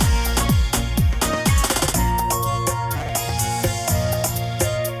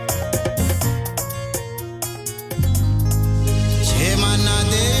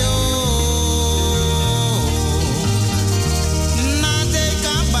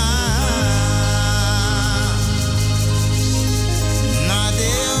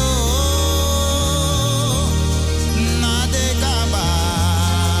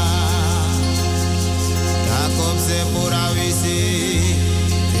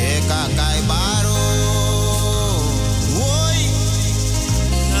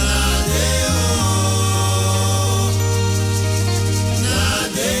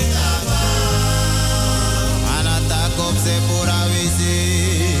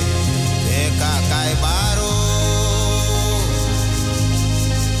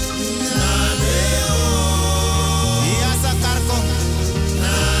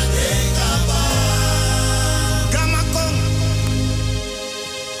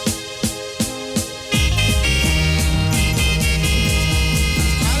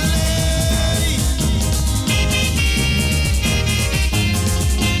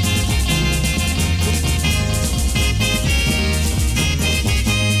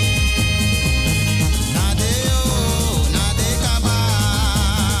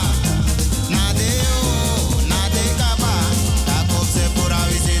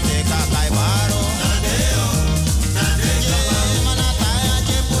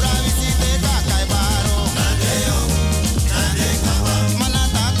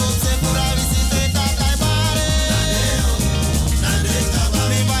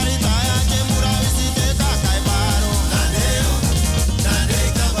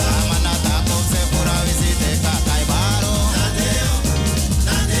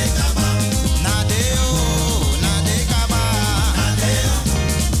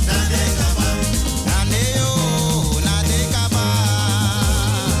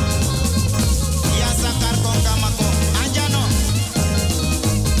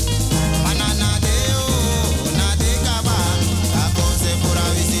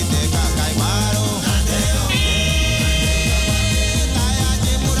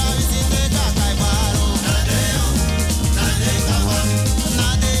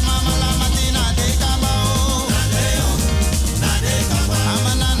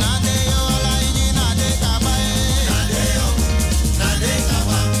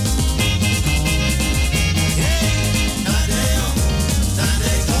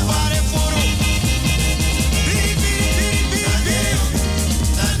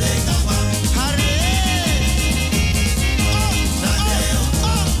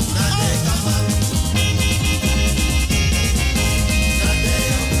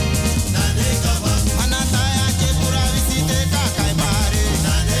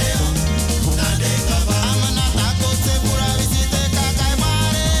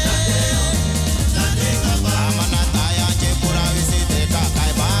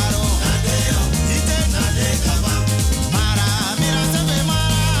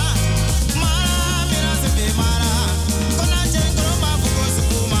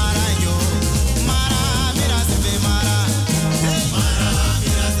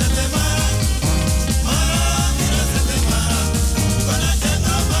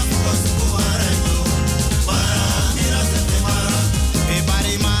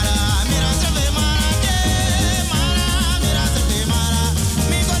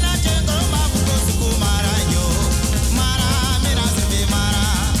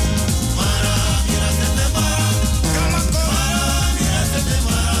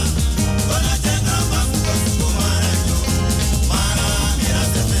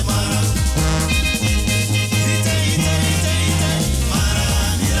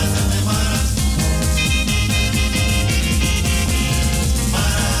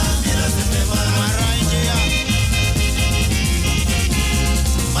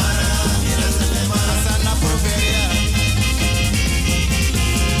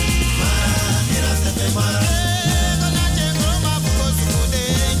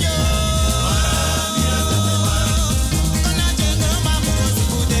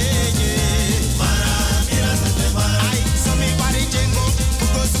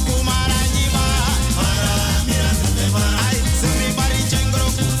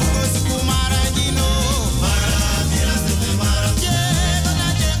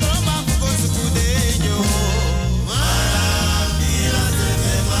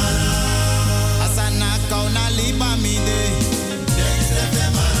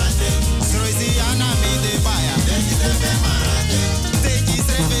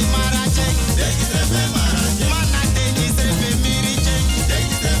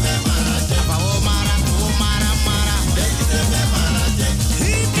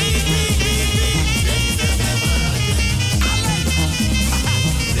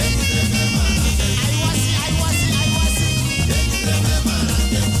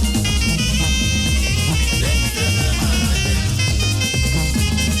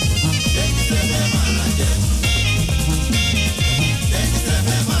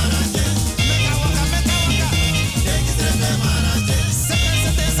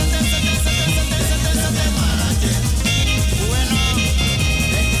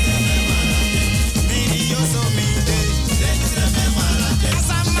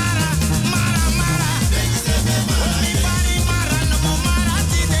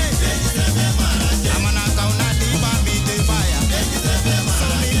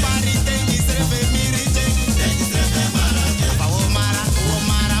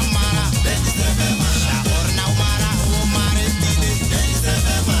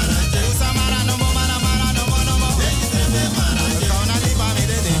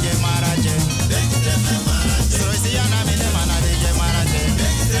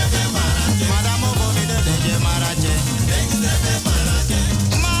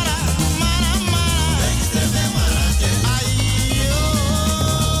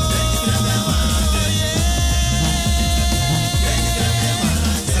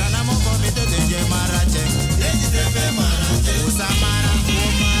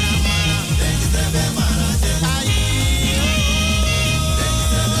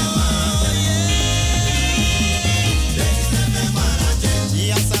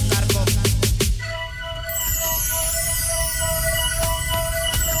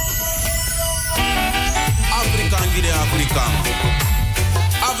 bangi de Afrikaan.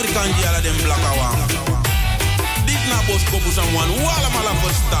 Afrikaan die ala den blaka wang. Dit na bos kopu samwan wala mala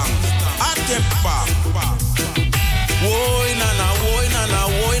verstaan. Akepa. Woi nana, woi nana,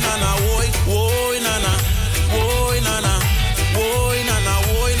 woi nana, woi, woi nana, woi nana, woi nana,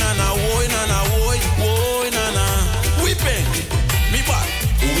 woi nana, woi nana, woi, woi nana. Wipen, mi ba,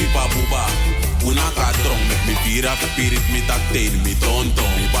 wipa buba. Una kadrong met mi pira pirit mi takteen mi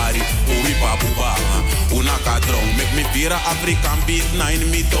tonton mi bari wipa buba. Una kadrong met mi pira African beat nine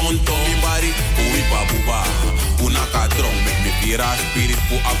mi tonton mi bari wipa buba. Una kadrong met mi pira spirit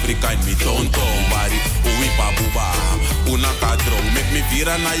pu African mi tonton mi bari wipa buba. Una kadrong met mi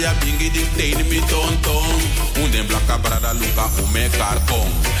pira na ya bingi di teen mi tonton. Unen blaka brada luka ume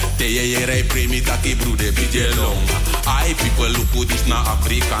karkong. Te ye rei premi taki brude bijelong. I people look this na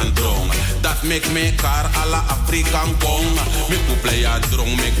African drong. That make me car ala African kong. Me ku play a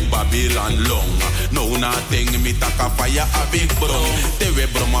drong, me ku Babylon long. No nothing me taka fire a big brong. Te we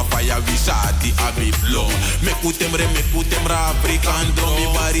broma fire visati a big long. Me ku temra African drong. Mi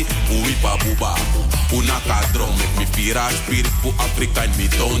bari wipa buba. Una ka drong, make me fira spirit pu African mi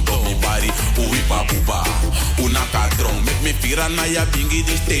tonto. Mi bari wipa buba. Una ka drong, make me fira na ya bingi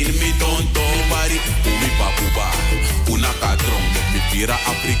di stain mi tonto. Mi bari wipa buba. Una ka drong, make me fira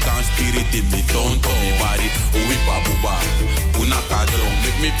African spirit in mi tonto. Mi bari wipa buba. Una ka drong,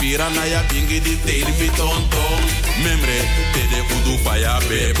 make me fira na ya bingi di stain mi tonto. Memre te de udu faya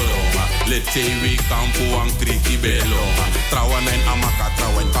bebroma. Let's say we kampu ang kriki beloma. Trawan en amaka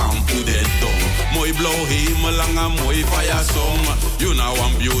trawan kampu den dong. Mooi blauw hemel langa mooi faya song. You know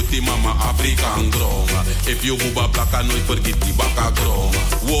one beauty mama African grong. If you buba blaka nooit vergeet die baka grong.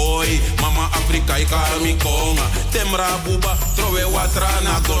 Woi mama Afrika ikar mi kong. Temra buba trowe watra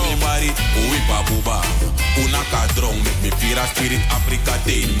na grong. Bari wipa buba. Una ka drong met mi pira spirit Afrika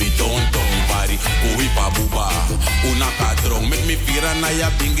teen mi tonton. Bari wipa buba. Una ka drong met mi pira na ya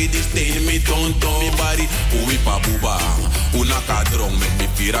bingi di stain mi tonton. Mi bari wipa buba. Una ka drong met mi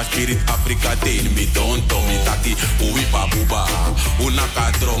pira spirit Afrika teen mi tonton. Mi taki wipa buba. Una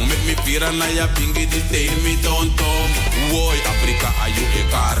ka drong met mi pira na ya bingi di stain mi tonton. Woi Afrika ayu e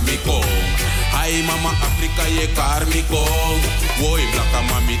kar mi kong. Hai mama Afrika ye kar mi kong. Woi blaka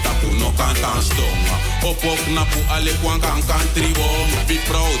mami tapu no kantan stong. Opok na pu ale kwang kan country wong. Be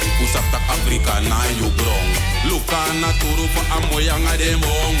proud pu saptak Afrika na you grong. Luka na turu pa amoya nga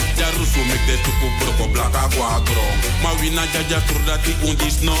demong. Jarusu mek de tupu broko blaka kwa grong. Ma wina jaja turdati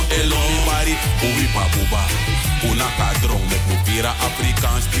undis no elong. Bari wipa buba. Una kadrong mek mu pira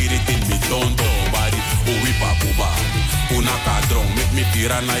African spirit in mi tondo. Bari wipa buba. Una kadrong mek mi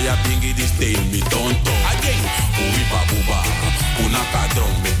pira na ya bingi di stain mi tonto. Again wipa buba. Una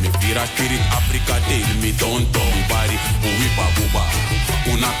kadrong mek mi pira spirit Africa teen mi tonto. Mi bari wipa buba.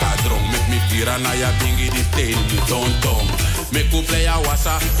 Una kadrong mek mi pira na ya bingi di stain mi tonto. Me ku play a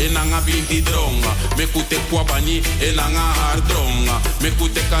wasa enanga binti dronga. Me ku te kwa bani enanga hard dronga. Me ku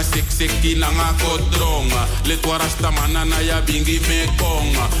te ka sek nanga kot dronga. Le tua rasta manana ya bingi me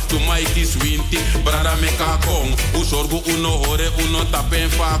konga. Tu maiki swinti brada me ka kong. Usorgu uno hore uno tapen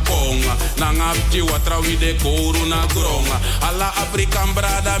fa konga. Nanga pti watra wi de kouru na gronga. Alla African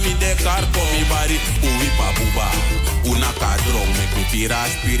brada mi de karko. Mi bari wipa buba. Una ka drong make me pira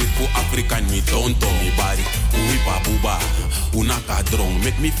spirit pu African mi tonto. Mi bari wipa buba. Una ka drong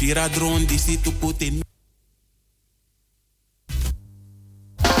make me fira drone disi to put in.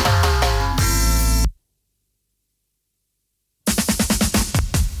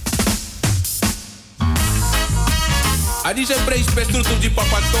 Adi se prei spestrutu di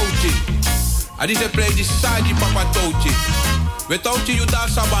papa touchi. Adi se prei di saji papa touchi. We touchi you da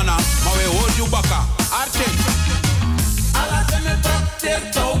sabana, ma we hold you baka. Arche. Ala se me prakter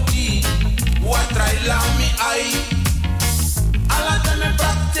touchi. Wat try la mi ai. Ala te me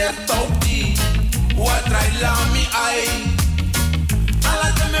prakter touchi. Wat try la mi ai.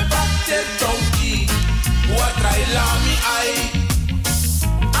 Ala te me prakter touchi. Wat try la mi ai.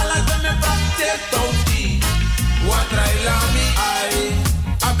 Ala te me prakter touchi. Wat try la mi ai.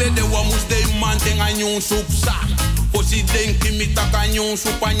 Abe de wa mus de manteng anyun supsa. Posi denki mi taka anyun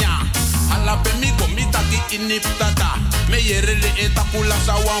supanya. Ala pe mi go mi taki inip tata. Me yerele etakula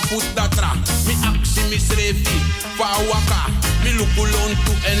sa wan foot datra. Mi aksi mi srefi fa waka. Mi lukulon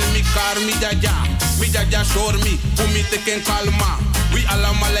tu en mi kar mi jaja. Mi jaja shor mi umi teken kalma. We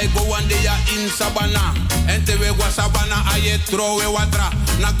ala malay go one day in sabana. Ente we wa sabana aye trowe watra.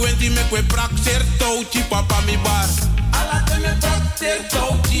 Na gwenti me kwe prakser touchi papa mi bar. Ala te me prakser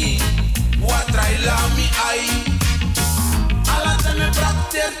touchi. Watra ila mi ai. Ala te me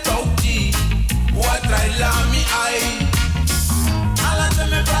prakser touchi. Watra ila mi ai. Ala te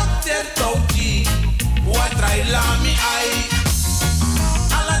me prakser touchi. Watra ila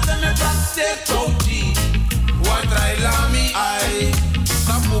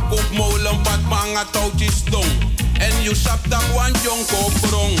kop molen pat manga touwtjes dong. En you sap dat wan jonko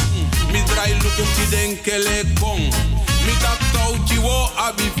brong. Mi draai lukum ti denkele kong. Mi tak touwtje wo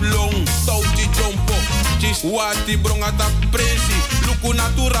abif long. Touwtje jompo. Tis wati brong atak presi. Luku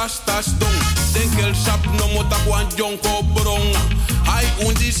natu rastas dong. Denkel sap no mo tak wan jonko brong. Hai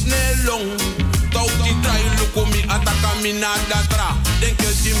undi snelong. Touwtje draai lukum mi ataka mi nada tra.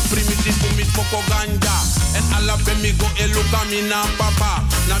 Denkel jim primitief mi poko ganja. En alla be mi go eluka mi na papa.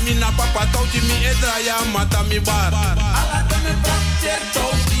 Na mi na papa touwtje mi edraya mata mi bar. Alla be me prakter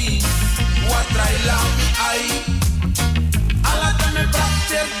touwtje. Wat draai la mi ai. Alla be me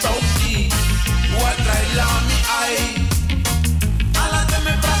prakter touwtje. Wat draai la mi ai. Alla be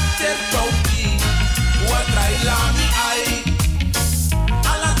me prakter touwtje. Wat draai la mi ai.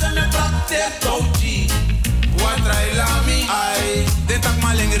 Alla be me prakter touwtje. Wat draai la mi ai. Den tak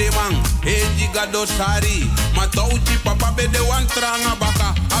maleng remang. E jiga dosari. Ma touwtje papa be de wan tranga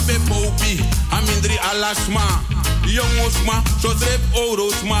baka. Abe popi. Amindri alasma. Jongosma, so drep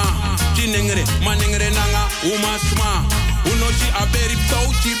orosma. Chinengre, manengre nanga, umasma. Unoshi aberi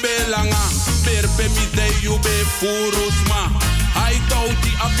touchi belanga. Berpe mi te you be furusma. Hai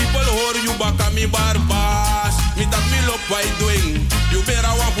touchi a people hoor you baka mi barbas. Mi tak mi lop wai doing. You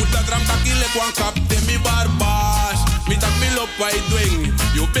bera wan puta dram takile kwan kapte mi barbas. Mi tak mi lop wai doing.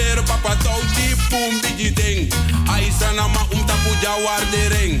 You bera papa touchi pum bigi ding. Ai sana ma taku jawar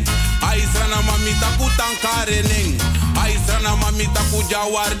dereng. Ai sana ma mi taku tankareneng. Ai sana ma mi taku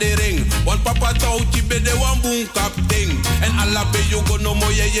jawar dereng. Wan papa touchi be de wan boom kapting. En alla be you go no mo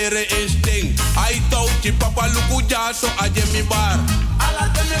yere insting. Ai touchi papa luku jaso aje mi bar.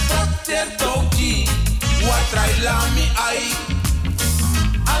 Alla te me prakter touchi. Wat trai la mi ai.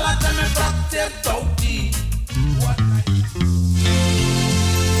 Alla te me prakter touchi.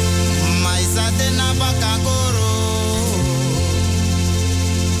 Mais atena bakagoro.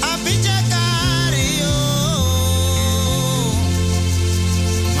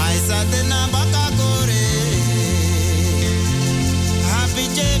 Satena bakakore, happy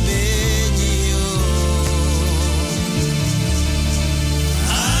jebejio.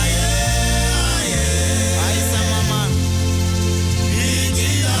 Aye, aye, aye sa mama.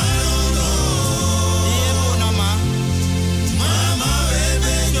 Ikidarono, diemo nama. Mama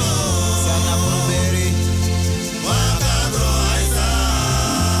webejo, sana blueberry. Bakagro aisa.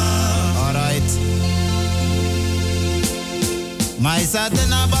 All right. My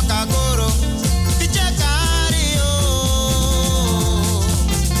satena bakagoro, pichakario.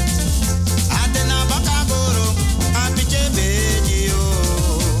 Atena bakagoro, apichebejio.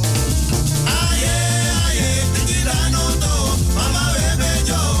 Aye, aye, pikirano to, mama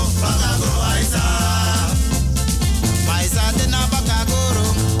webejo, bakagoro aisa. My satena bakagoro,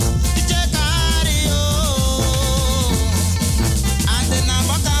 pichakario. Atena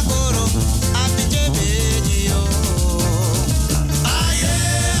bakagoro, apichebejio.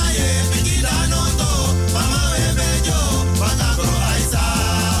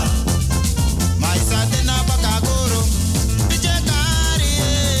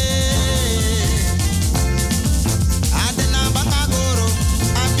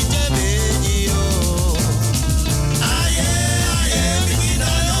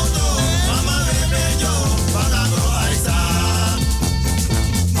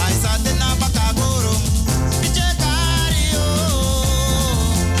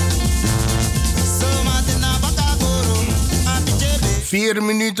 Vier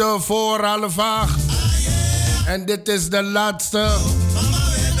minuten voor 7:30. En dit is de laatste.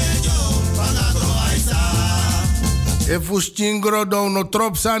 Efus chingro dono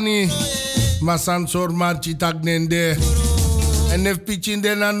trop sani. Masan sor marchi tak nende. En ef pichin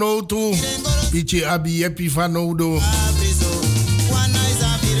de na no tu. Pichi abi epi van odo.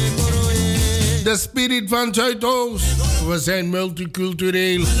 De spirit van Zuidoost. We zijn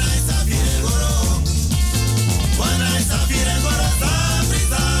multicultureel.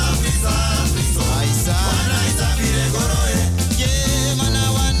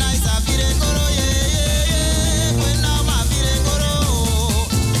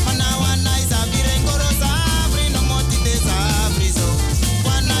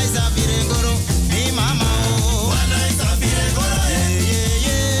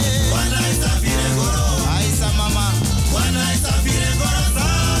 Mama,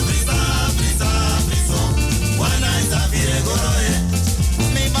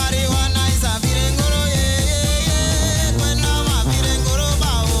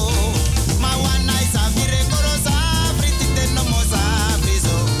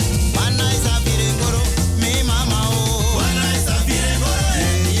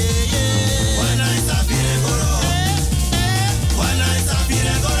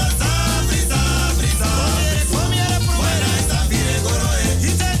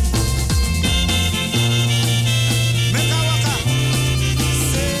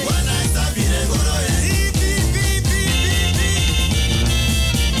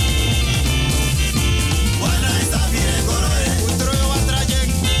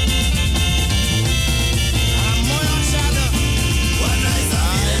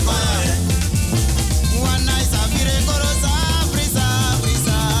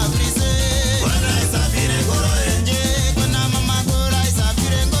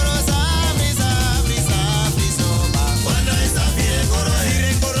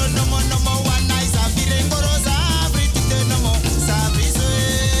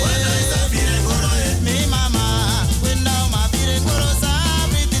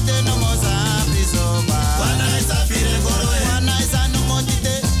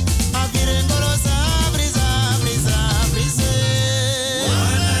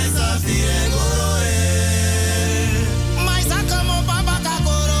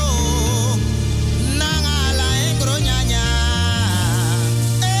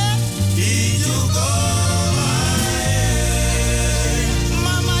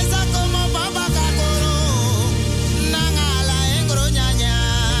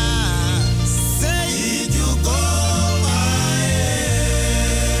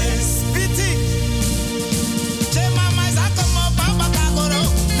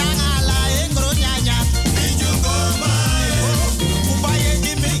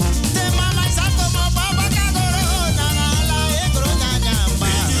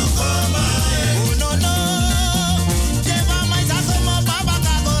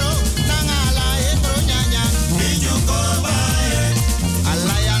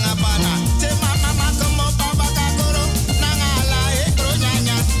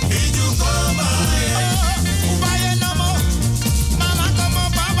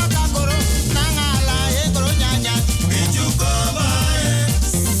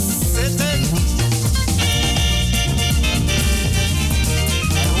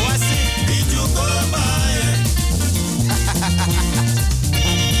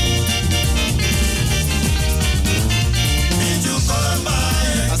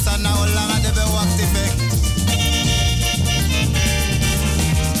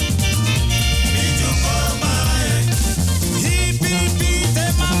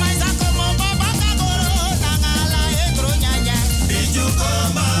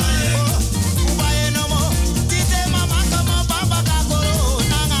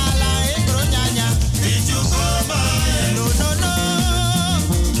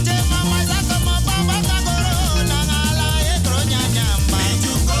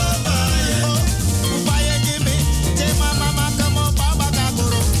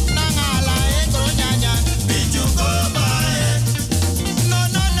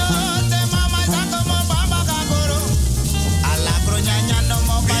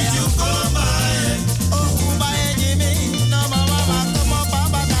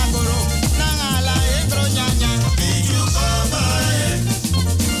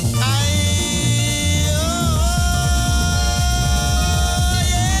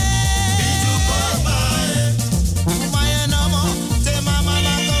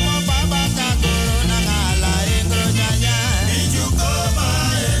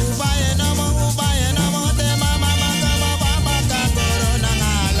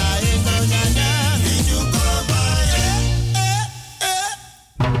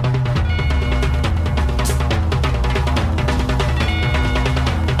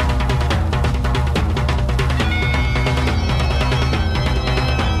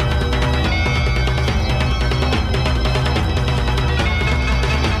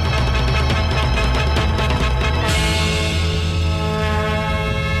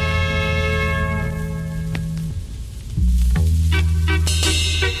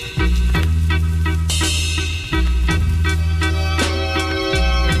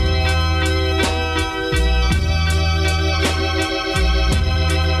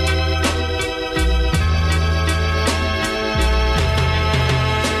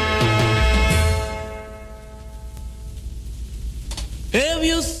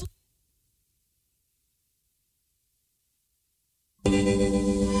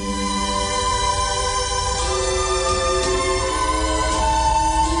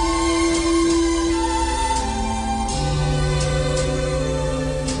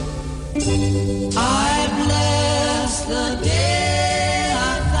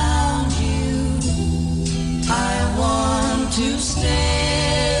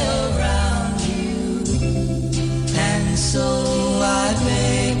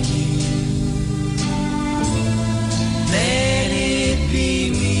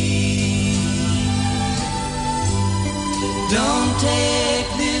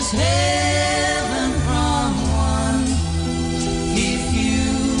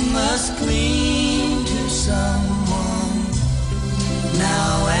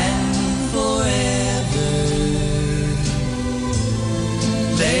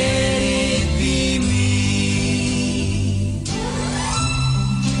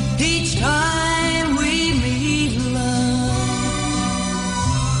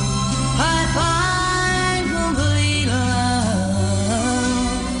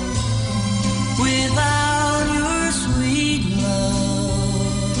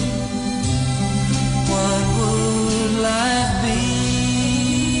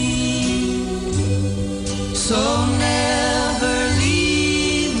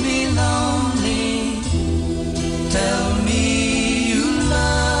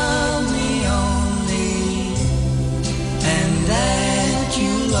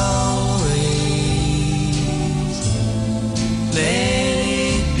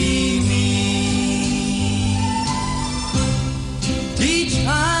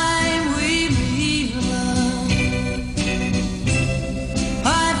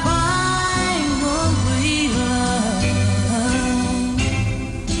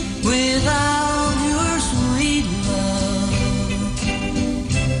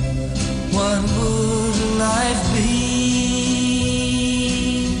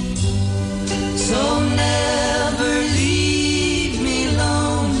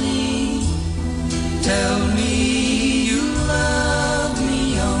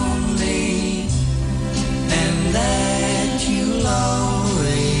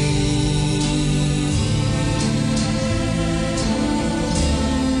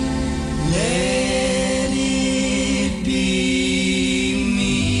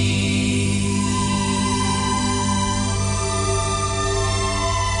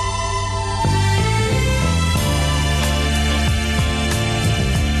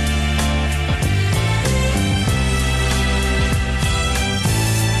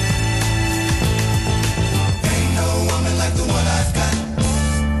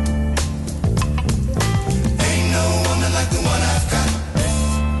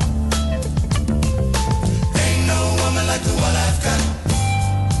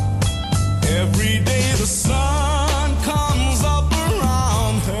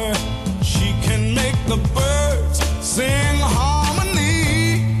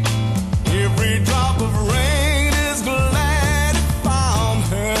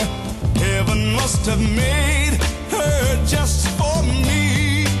 have made her just for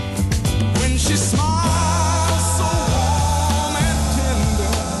me. When she smiles so warm and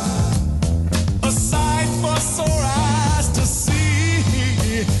tender, a sight for sore eyes to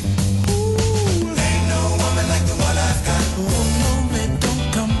see. Ooh, ain't no woman like the one I've got. Oh no, it don't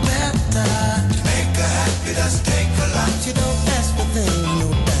come better. To make her happy does take a lot. You don't ask for things, no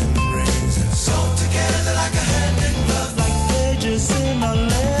diamond rings. So together like a hand in glove, like pages in a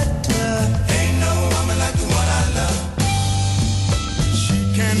letter. Ain't no woman like the one I love. She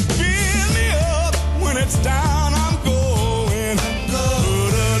can fill me up when it's down. I'm going.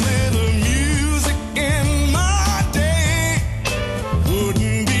 Put a little music in my day.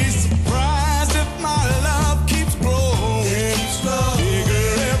 Wouldn't be surprised if my love keeps growing. Bigger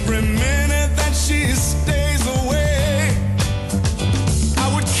every minute that she stays away. I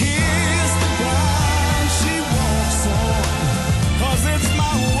would kiss the ground she walks on, 'cause it's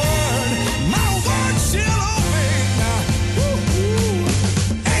my word she'll obey. Now,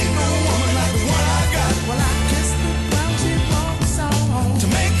 ain't no woman like the one I got. Well, I kiss the ground she walks on. To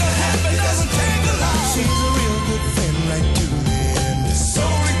make her happy doesn't take a lot. She's a real good friend right to the end. So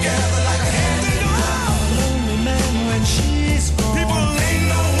together like a hand in glove. Lonely man when she's gone. People, ain't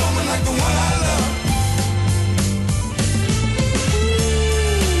no woman like the one I love.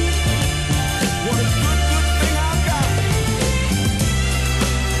 What a good thing I've got.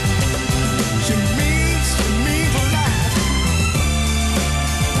 She means a lot.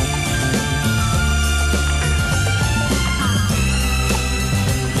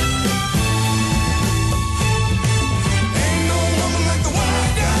 Ain't no woman like the one I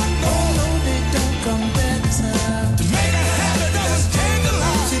got. No, they don't come better. To make her happy doesn't take a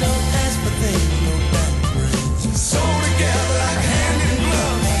lot. She don't ask for things, no diamond rings. So together like a hand in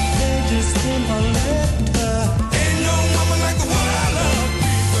glove. They're just in a letter. Ain't no woman like the one I love,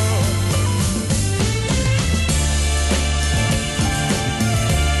 people.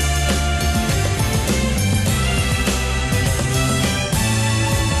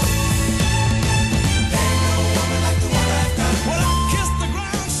 Well, I kiss the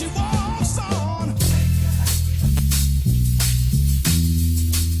ground she walks on.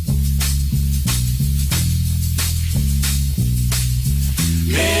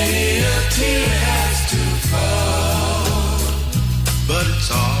 Many a tear has to fall, but it's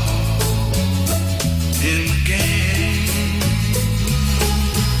all in the game.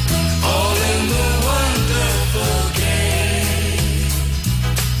 All in the wonderful game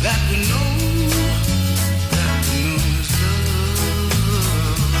that we know is love.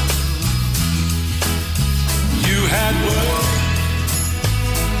 You had work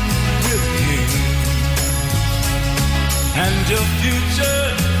with him, and your future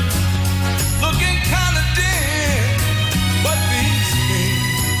looking kind of dim. But these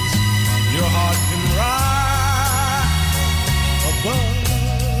things your heart can rise above.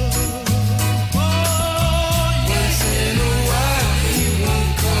 Once in a while he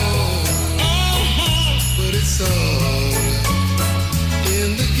won't call, but it's all in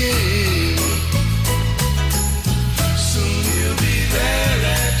the game. Soon he'll be there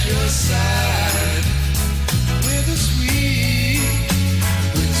at your side with a sweet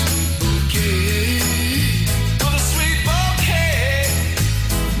bouquet. With a sweet bouquet.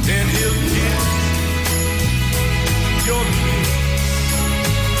 Then he'll kiss your lips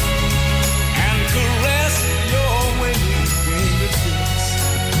and caress your waiting fingertips,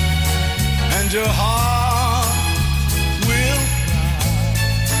 and your heart will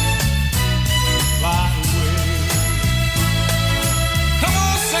fly away. Come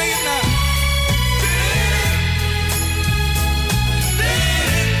on, sing it now.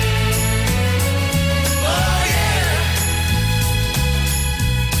 Oh yeah.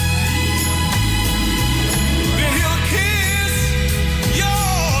 Then he'll kiss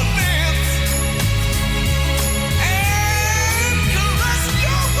your lips and caress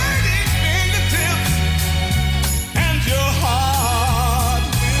your waiting fingertips,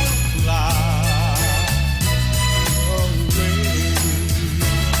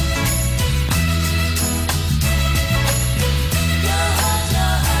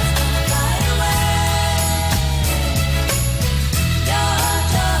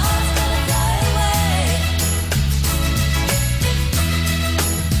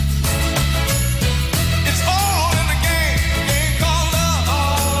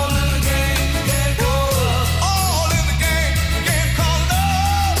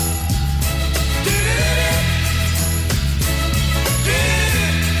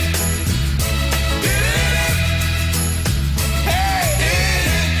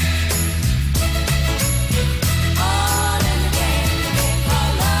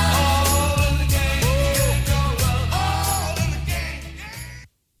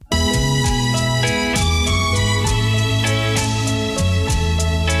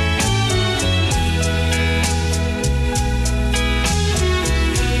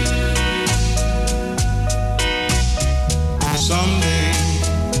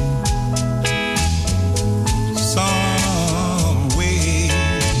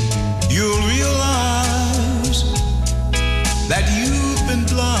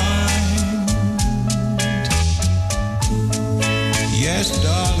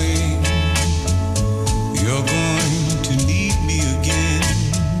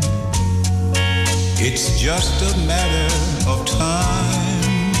 It's just a matter of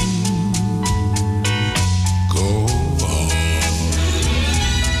time. Go on,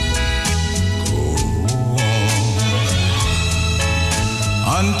 go on,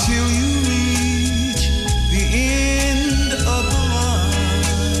 until you reach the end of the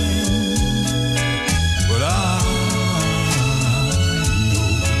line. But I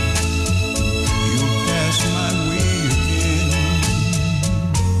know you'll pass my way again.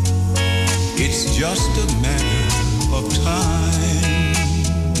 It's just a matter of time.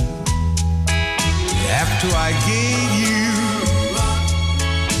 After I gave you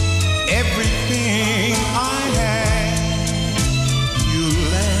everything I had, you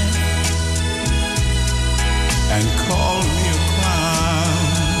laughed and called me a clown.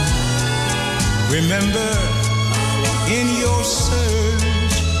 Remember, in your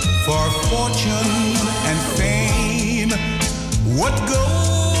search for fortune and fame, what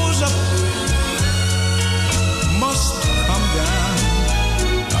goes up must come down.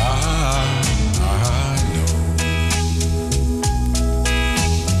 I know.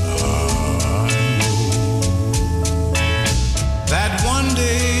 That one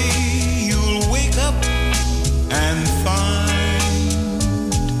day you'll wake up and find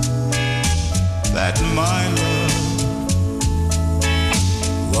that my love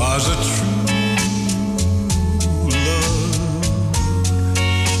was a true love.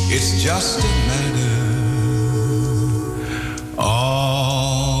 It's just a matter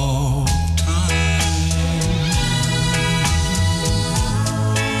of time.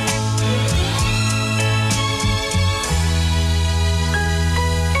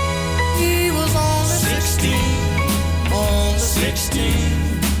 He was only 16, only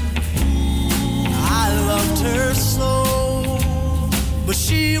 16. I loved her so, but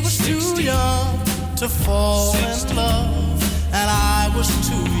she was too young to fall in love, and I was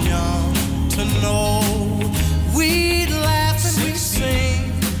too young to know. We'd laugh and we'd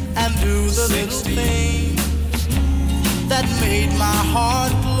sing and do the little things that made my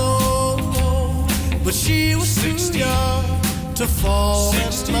heart glow. But she was too young to fall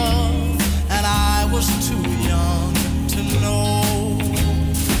in love, and I was too young to know.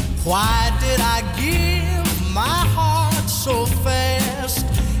 Why did I give my heart so fast?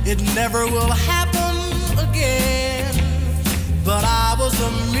 It never will happen again. But I was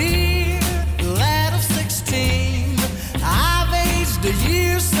a mere lad of 16. I've aged a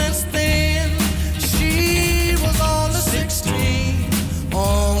year since then. She was only 16,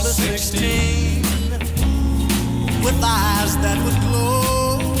 only 16, with eyes that would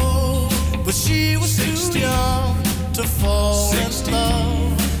glow. But she was too young to fall in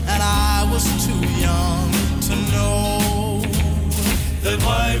love, and I was too young to know. Then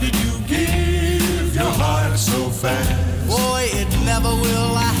why did you give your heart so fast? Boy, it never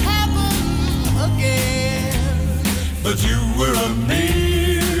will happen again. But you were a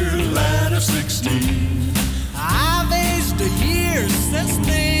mere lad of 16. I've aged a year since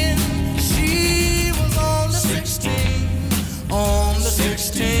then. She was only 16, only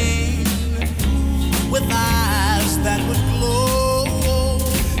 16, with eyes that would glow.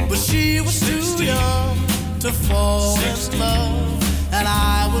 But she was too young to fall in love, and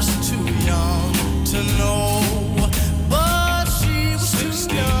I was too young to know. But she was too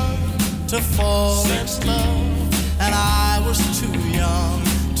young to fall in love, and I was too young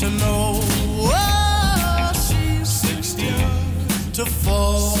to know. Oh, she's too young to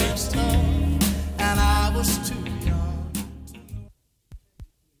fall in love, and I was too young to know.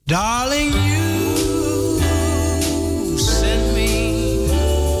 Darling, you sent me.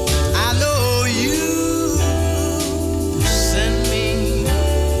 I know you sent me.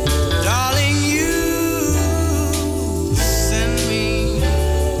 Darling, you send me.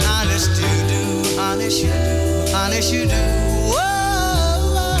 Honest you do, honest you do, honest you do. Whoa,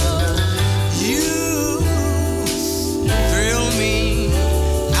 you thrill me.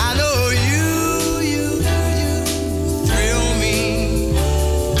 I know you thrill me.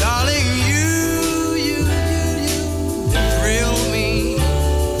 Darling, you thrill me.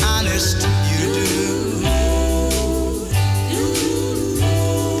 Honest you do.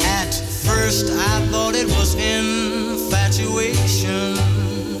 At first I thought it was infatuation,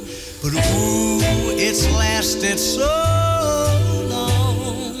 but ooh, it's lasted so long.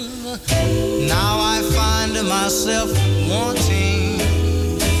 Now I find myself wanting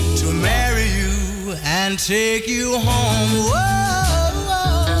to marry you and take you home.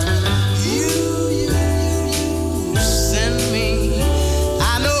 Whoa, you send me.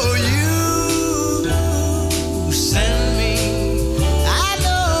 I know you send me. I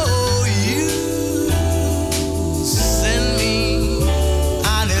know you send me.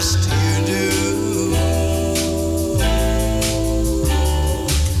 Honest you do.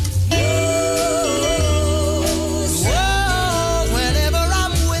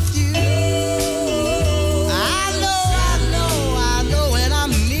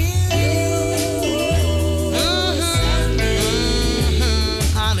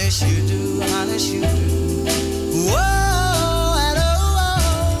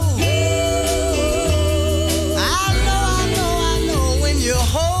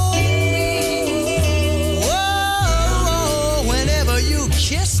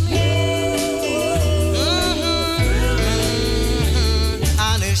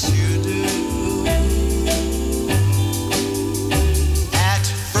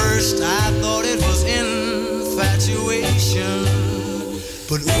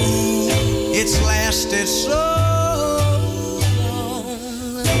 But ooh, it's lasted so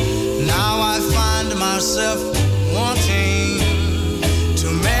long. Now I find myself wanting to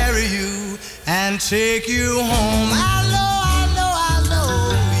marry you and take you home. I know,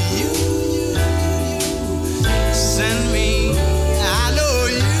 you send me. I know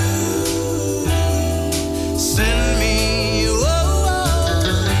you send me. You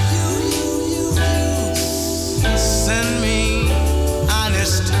send me.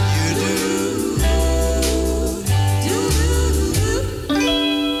 Honest, you do.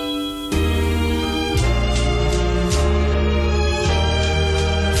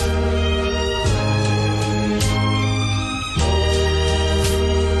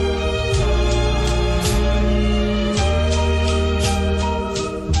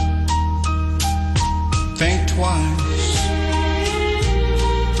 Think twice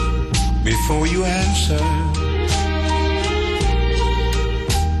before you answer.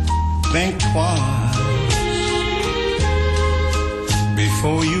 Think twice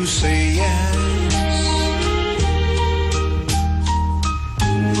before you say yes.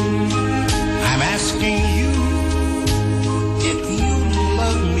 I'm asking you if you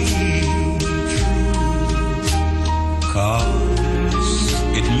love me true, 'cause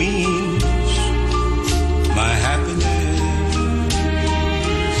it means my happiness.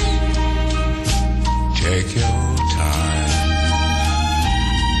 Take your time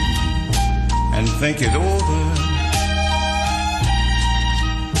and think it over.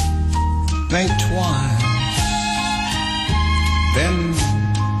 Think twice, then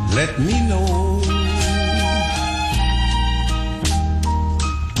let me know.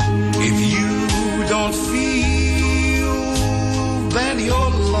 If you don't feel that your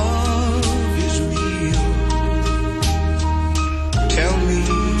love is real, tell me,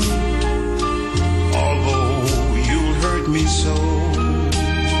 although you'll hurt me so.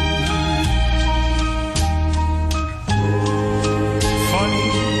 Funny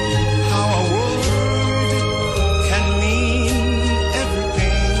how a word can mean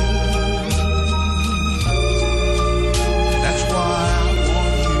everything. That's why I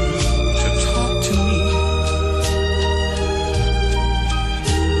want you to talk to me,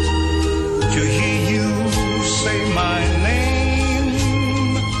 to hear you say my name.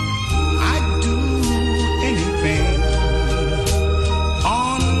 I'd do anything.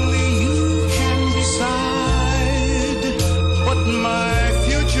 Only you can decide what my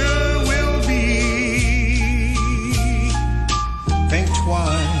future will be. Think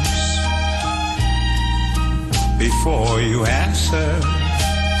twice before you answer.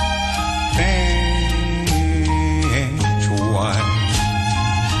 Think twice.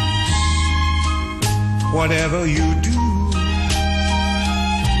 Whatever you do,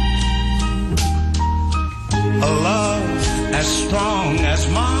 a love as strong as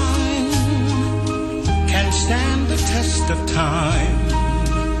mine can stand the test of time.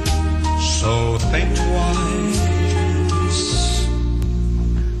 So think twice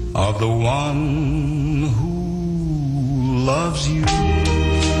of the one who loves you.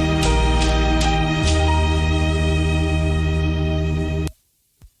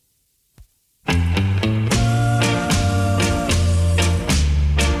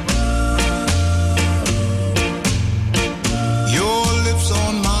 Your lips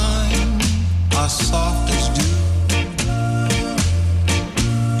on mine are soft as dew.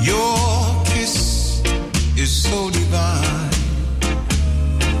 Your kiss is so divine.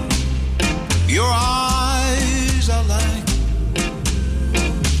 Your eyes are like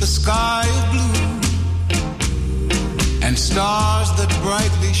the sky of blue and stars that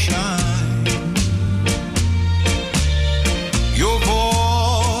brightly shine. Your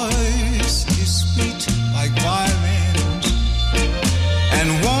voice is sweet like violins and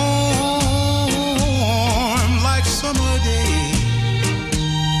warm like summer day.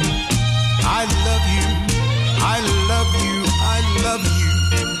 I love you, I love you, I love you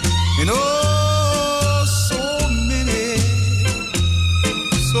in oh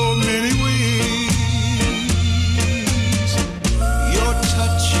so many ways. Your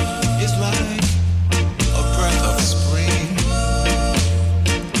touch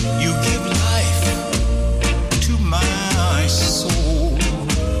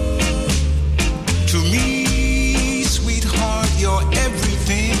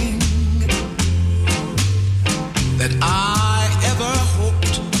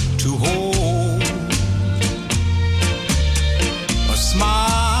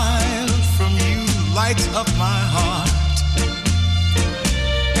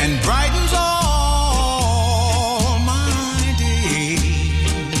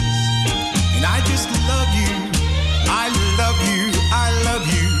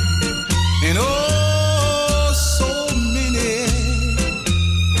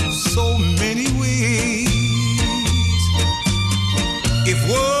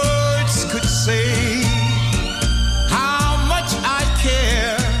say how much I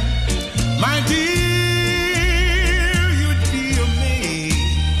care, my dear, you'd be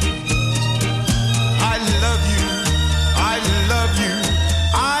amazed. I love you, I love you,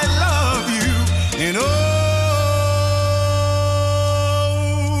 I love you, and oh,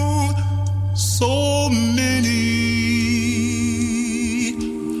 so many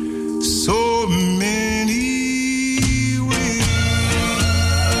ways.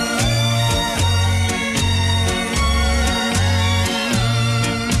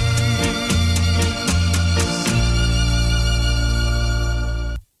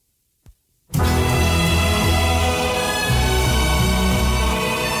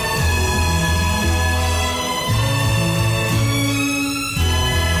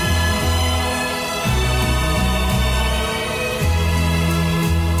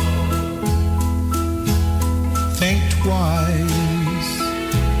 Think twice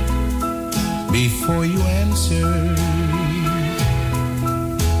before you answer.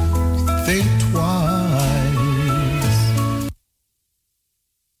 Think twice.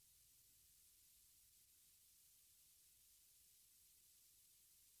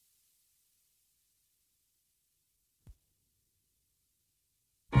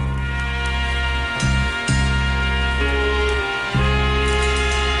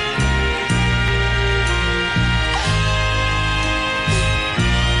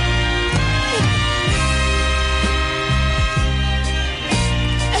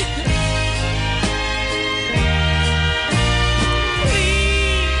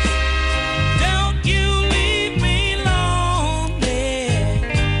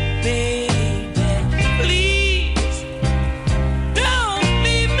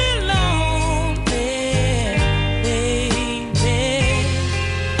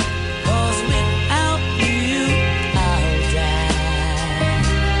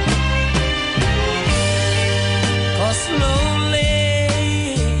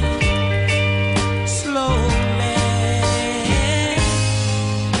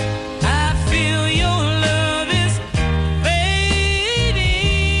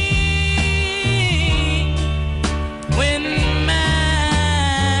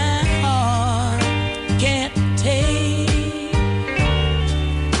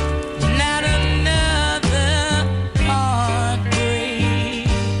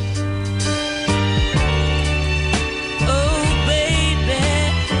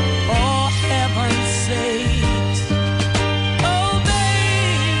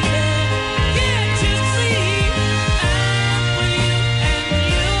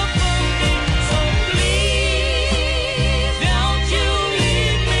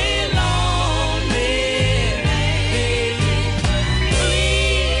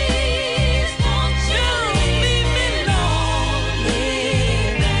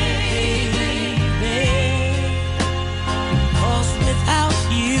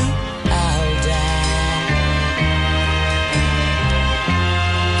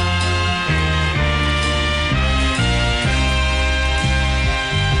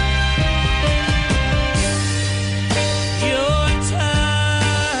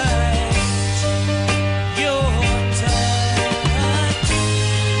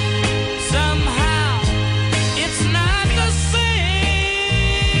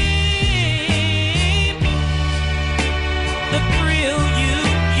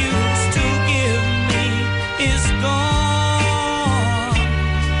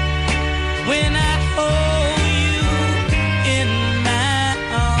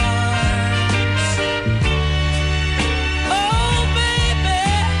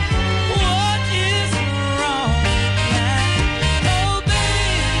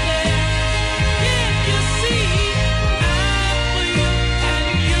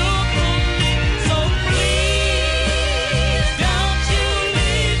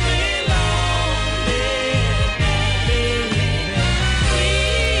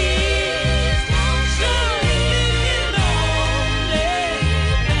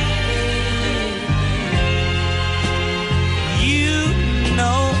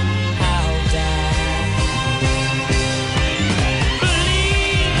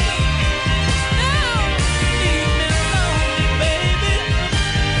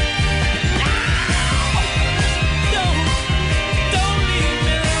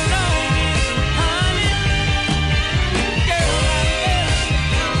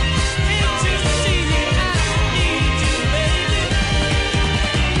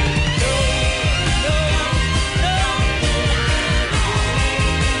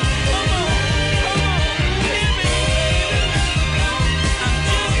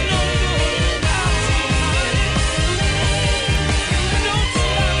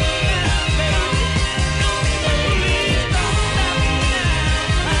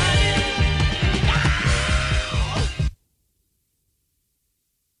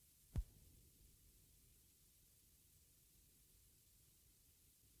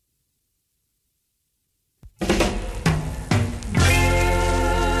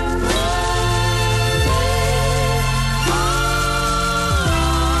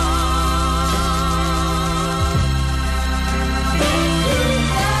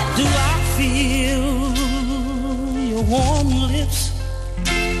 warm lips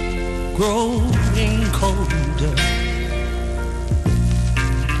growing colder.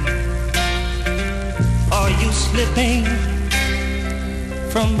 Are you slipping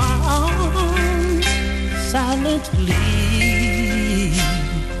from my arms silently?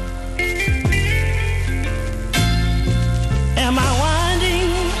 Am I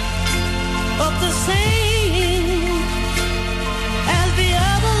winding up the same as the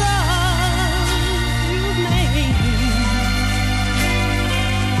other love you've named?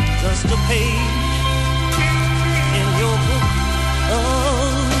 Just a page in your book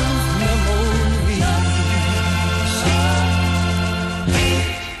of memories.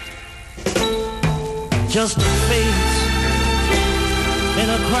 Just a face in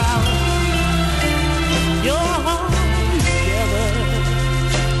a crowd. Your arms together.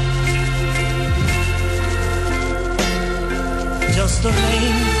 Just a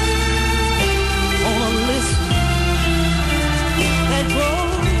name on a list that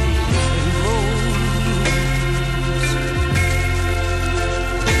grows and grows.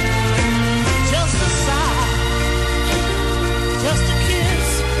 Just a sigh, just a kiss,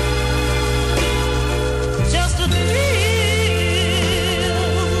 just a thrill.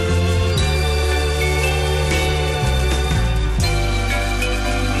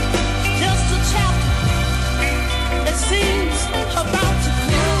 Just a chapter that seems about to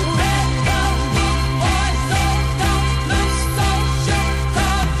close.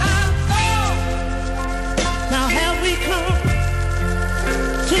 Now have we come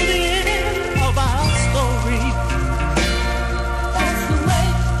to the end of our story? That's the way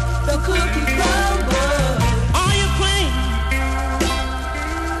the cookie crumbles. Are you playing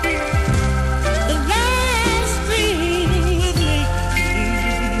the last thing with me?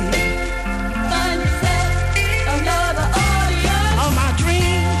 Find yourself another audience. All my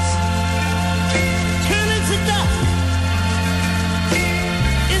dreams turn into dust.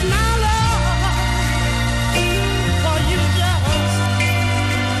 Is my love for you just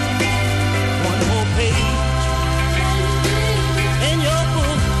one more page in your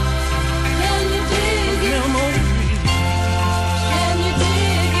book? Can you dig it? Memories. Can you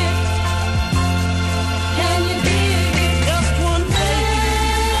dig it? Can you dig it? Just one page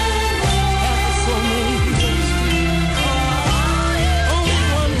after so many years. Only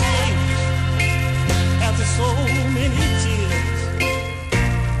one page after so many tears.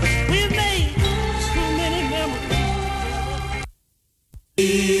 We've made too many memories.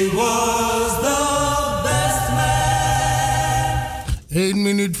 He was the best man. 1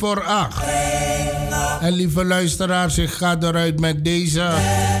 minuut voor 8. En lieve luisteraars, ik ga eruit met deze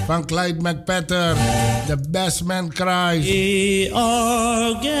van Clyde McPatter. The Best Man Cries. The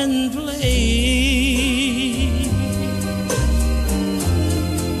organ play.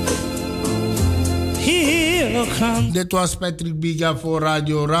 Here comes. Dit was Patrick Biga voor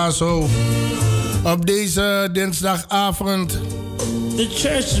Radio Razo. Op deze dinsdagavond. The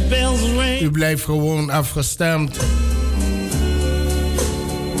church bells ring. U blijft gewoon afgestemd.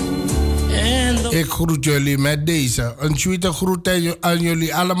 Ik groet jullie met deze. Een tweede groet aan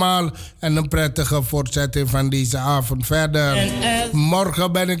jullie allemaal. En een prettige voortzetting van deze avond verder.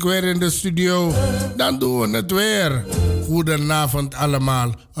 Morgen ben ik weer in de studio. Dan doen we het weer. Goedenavond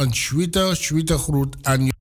allemaal. Een tweede groet aan jullie.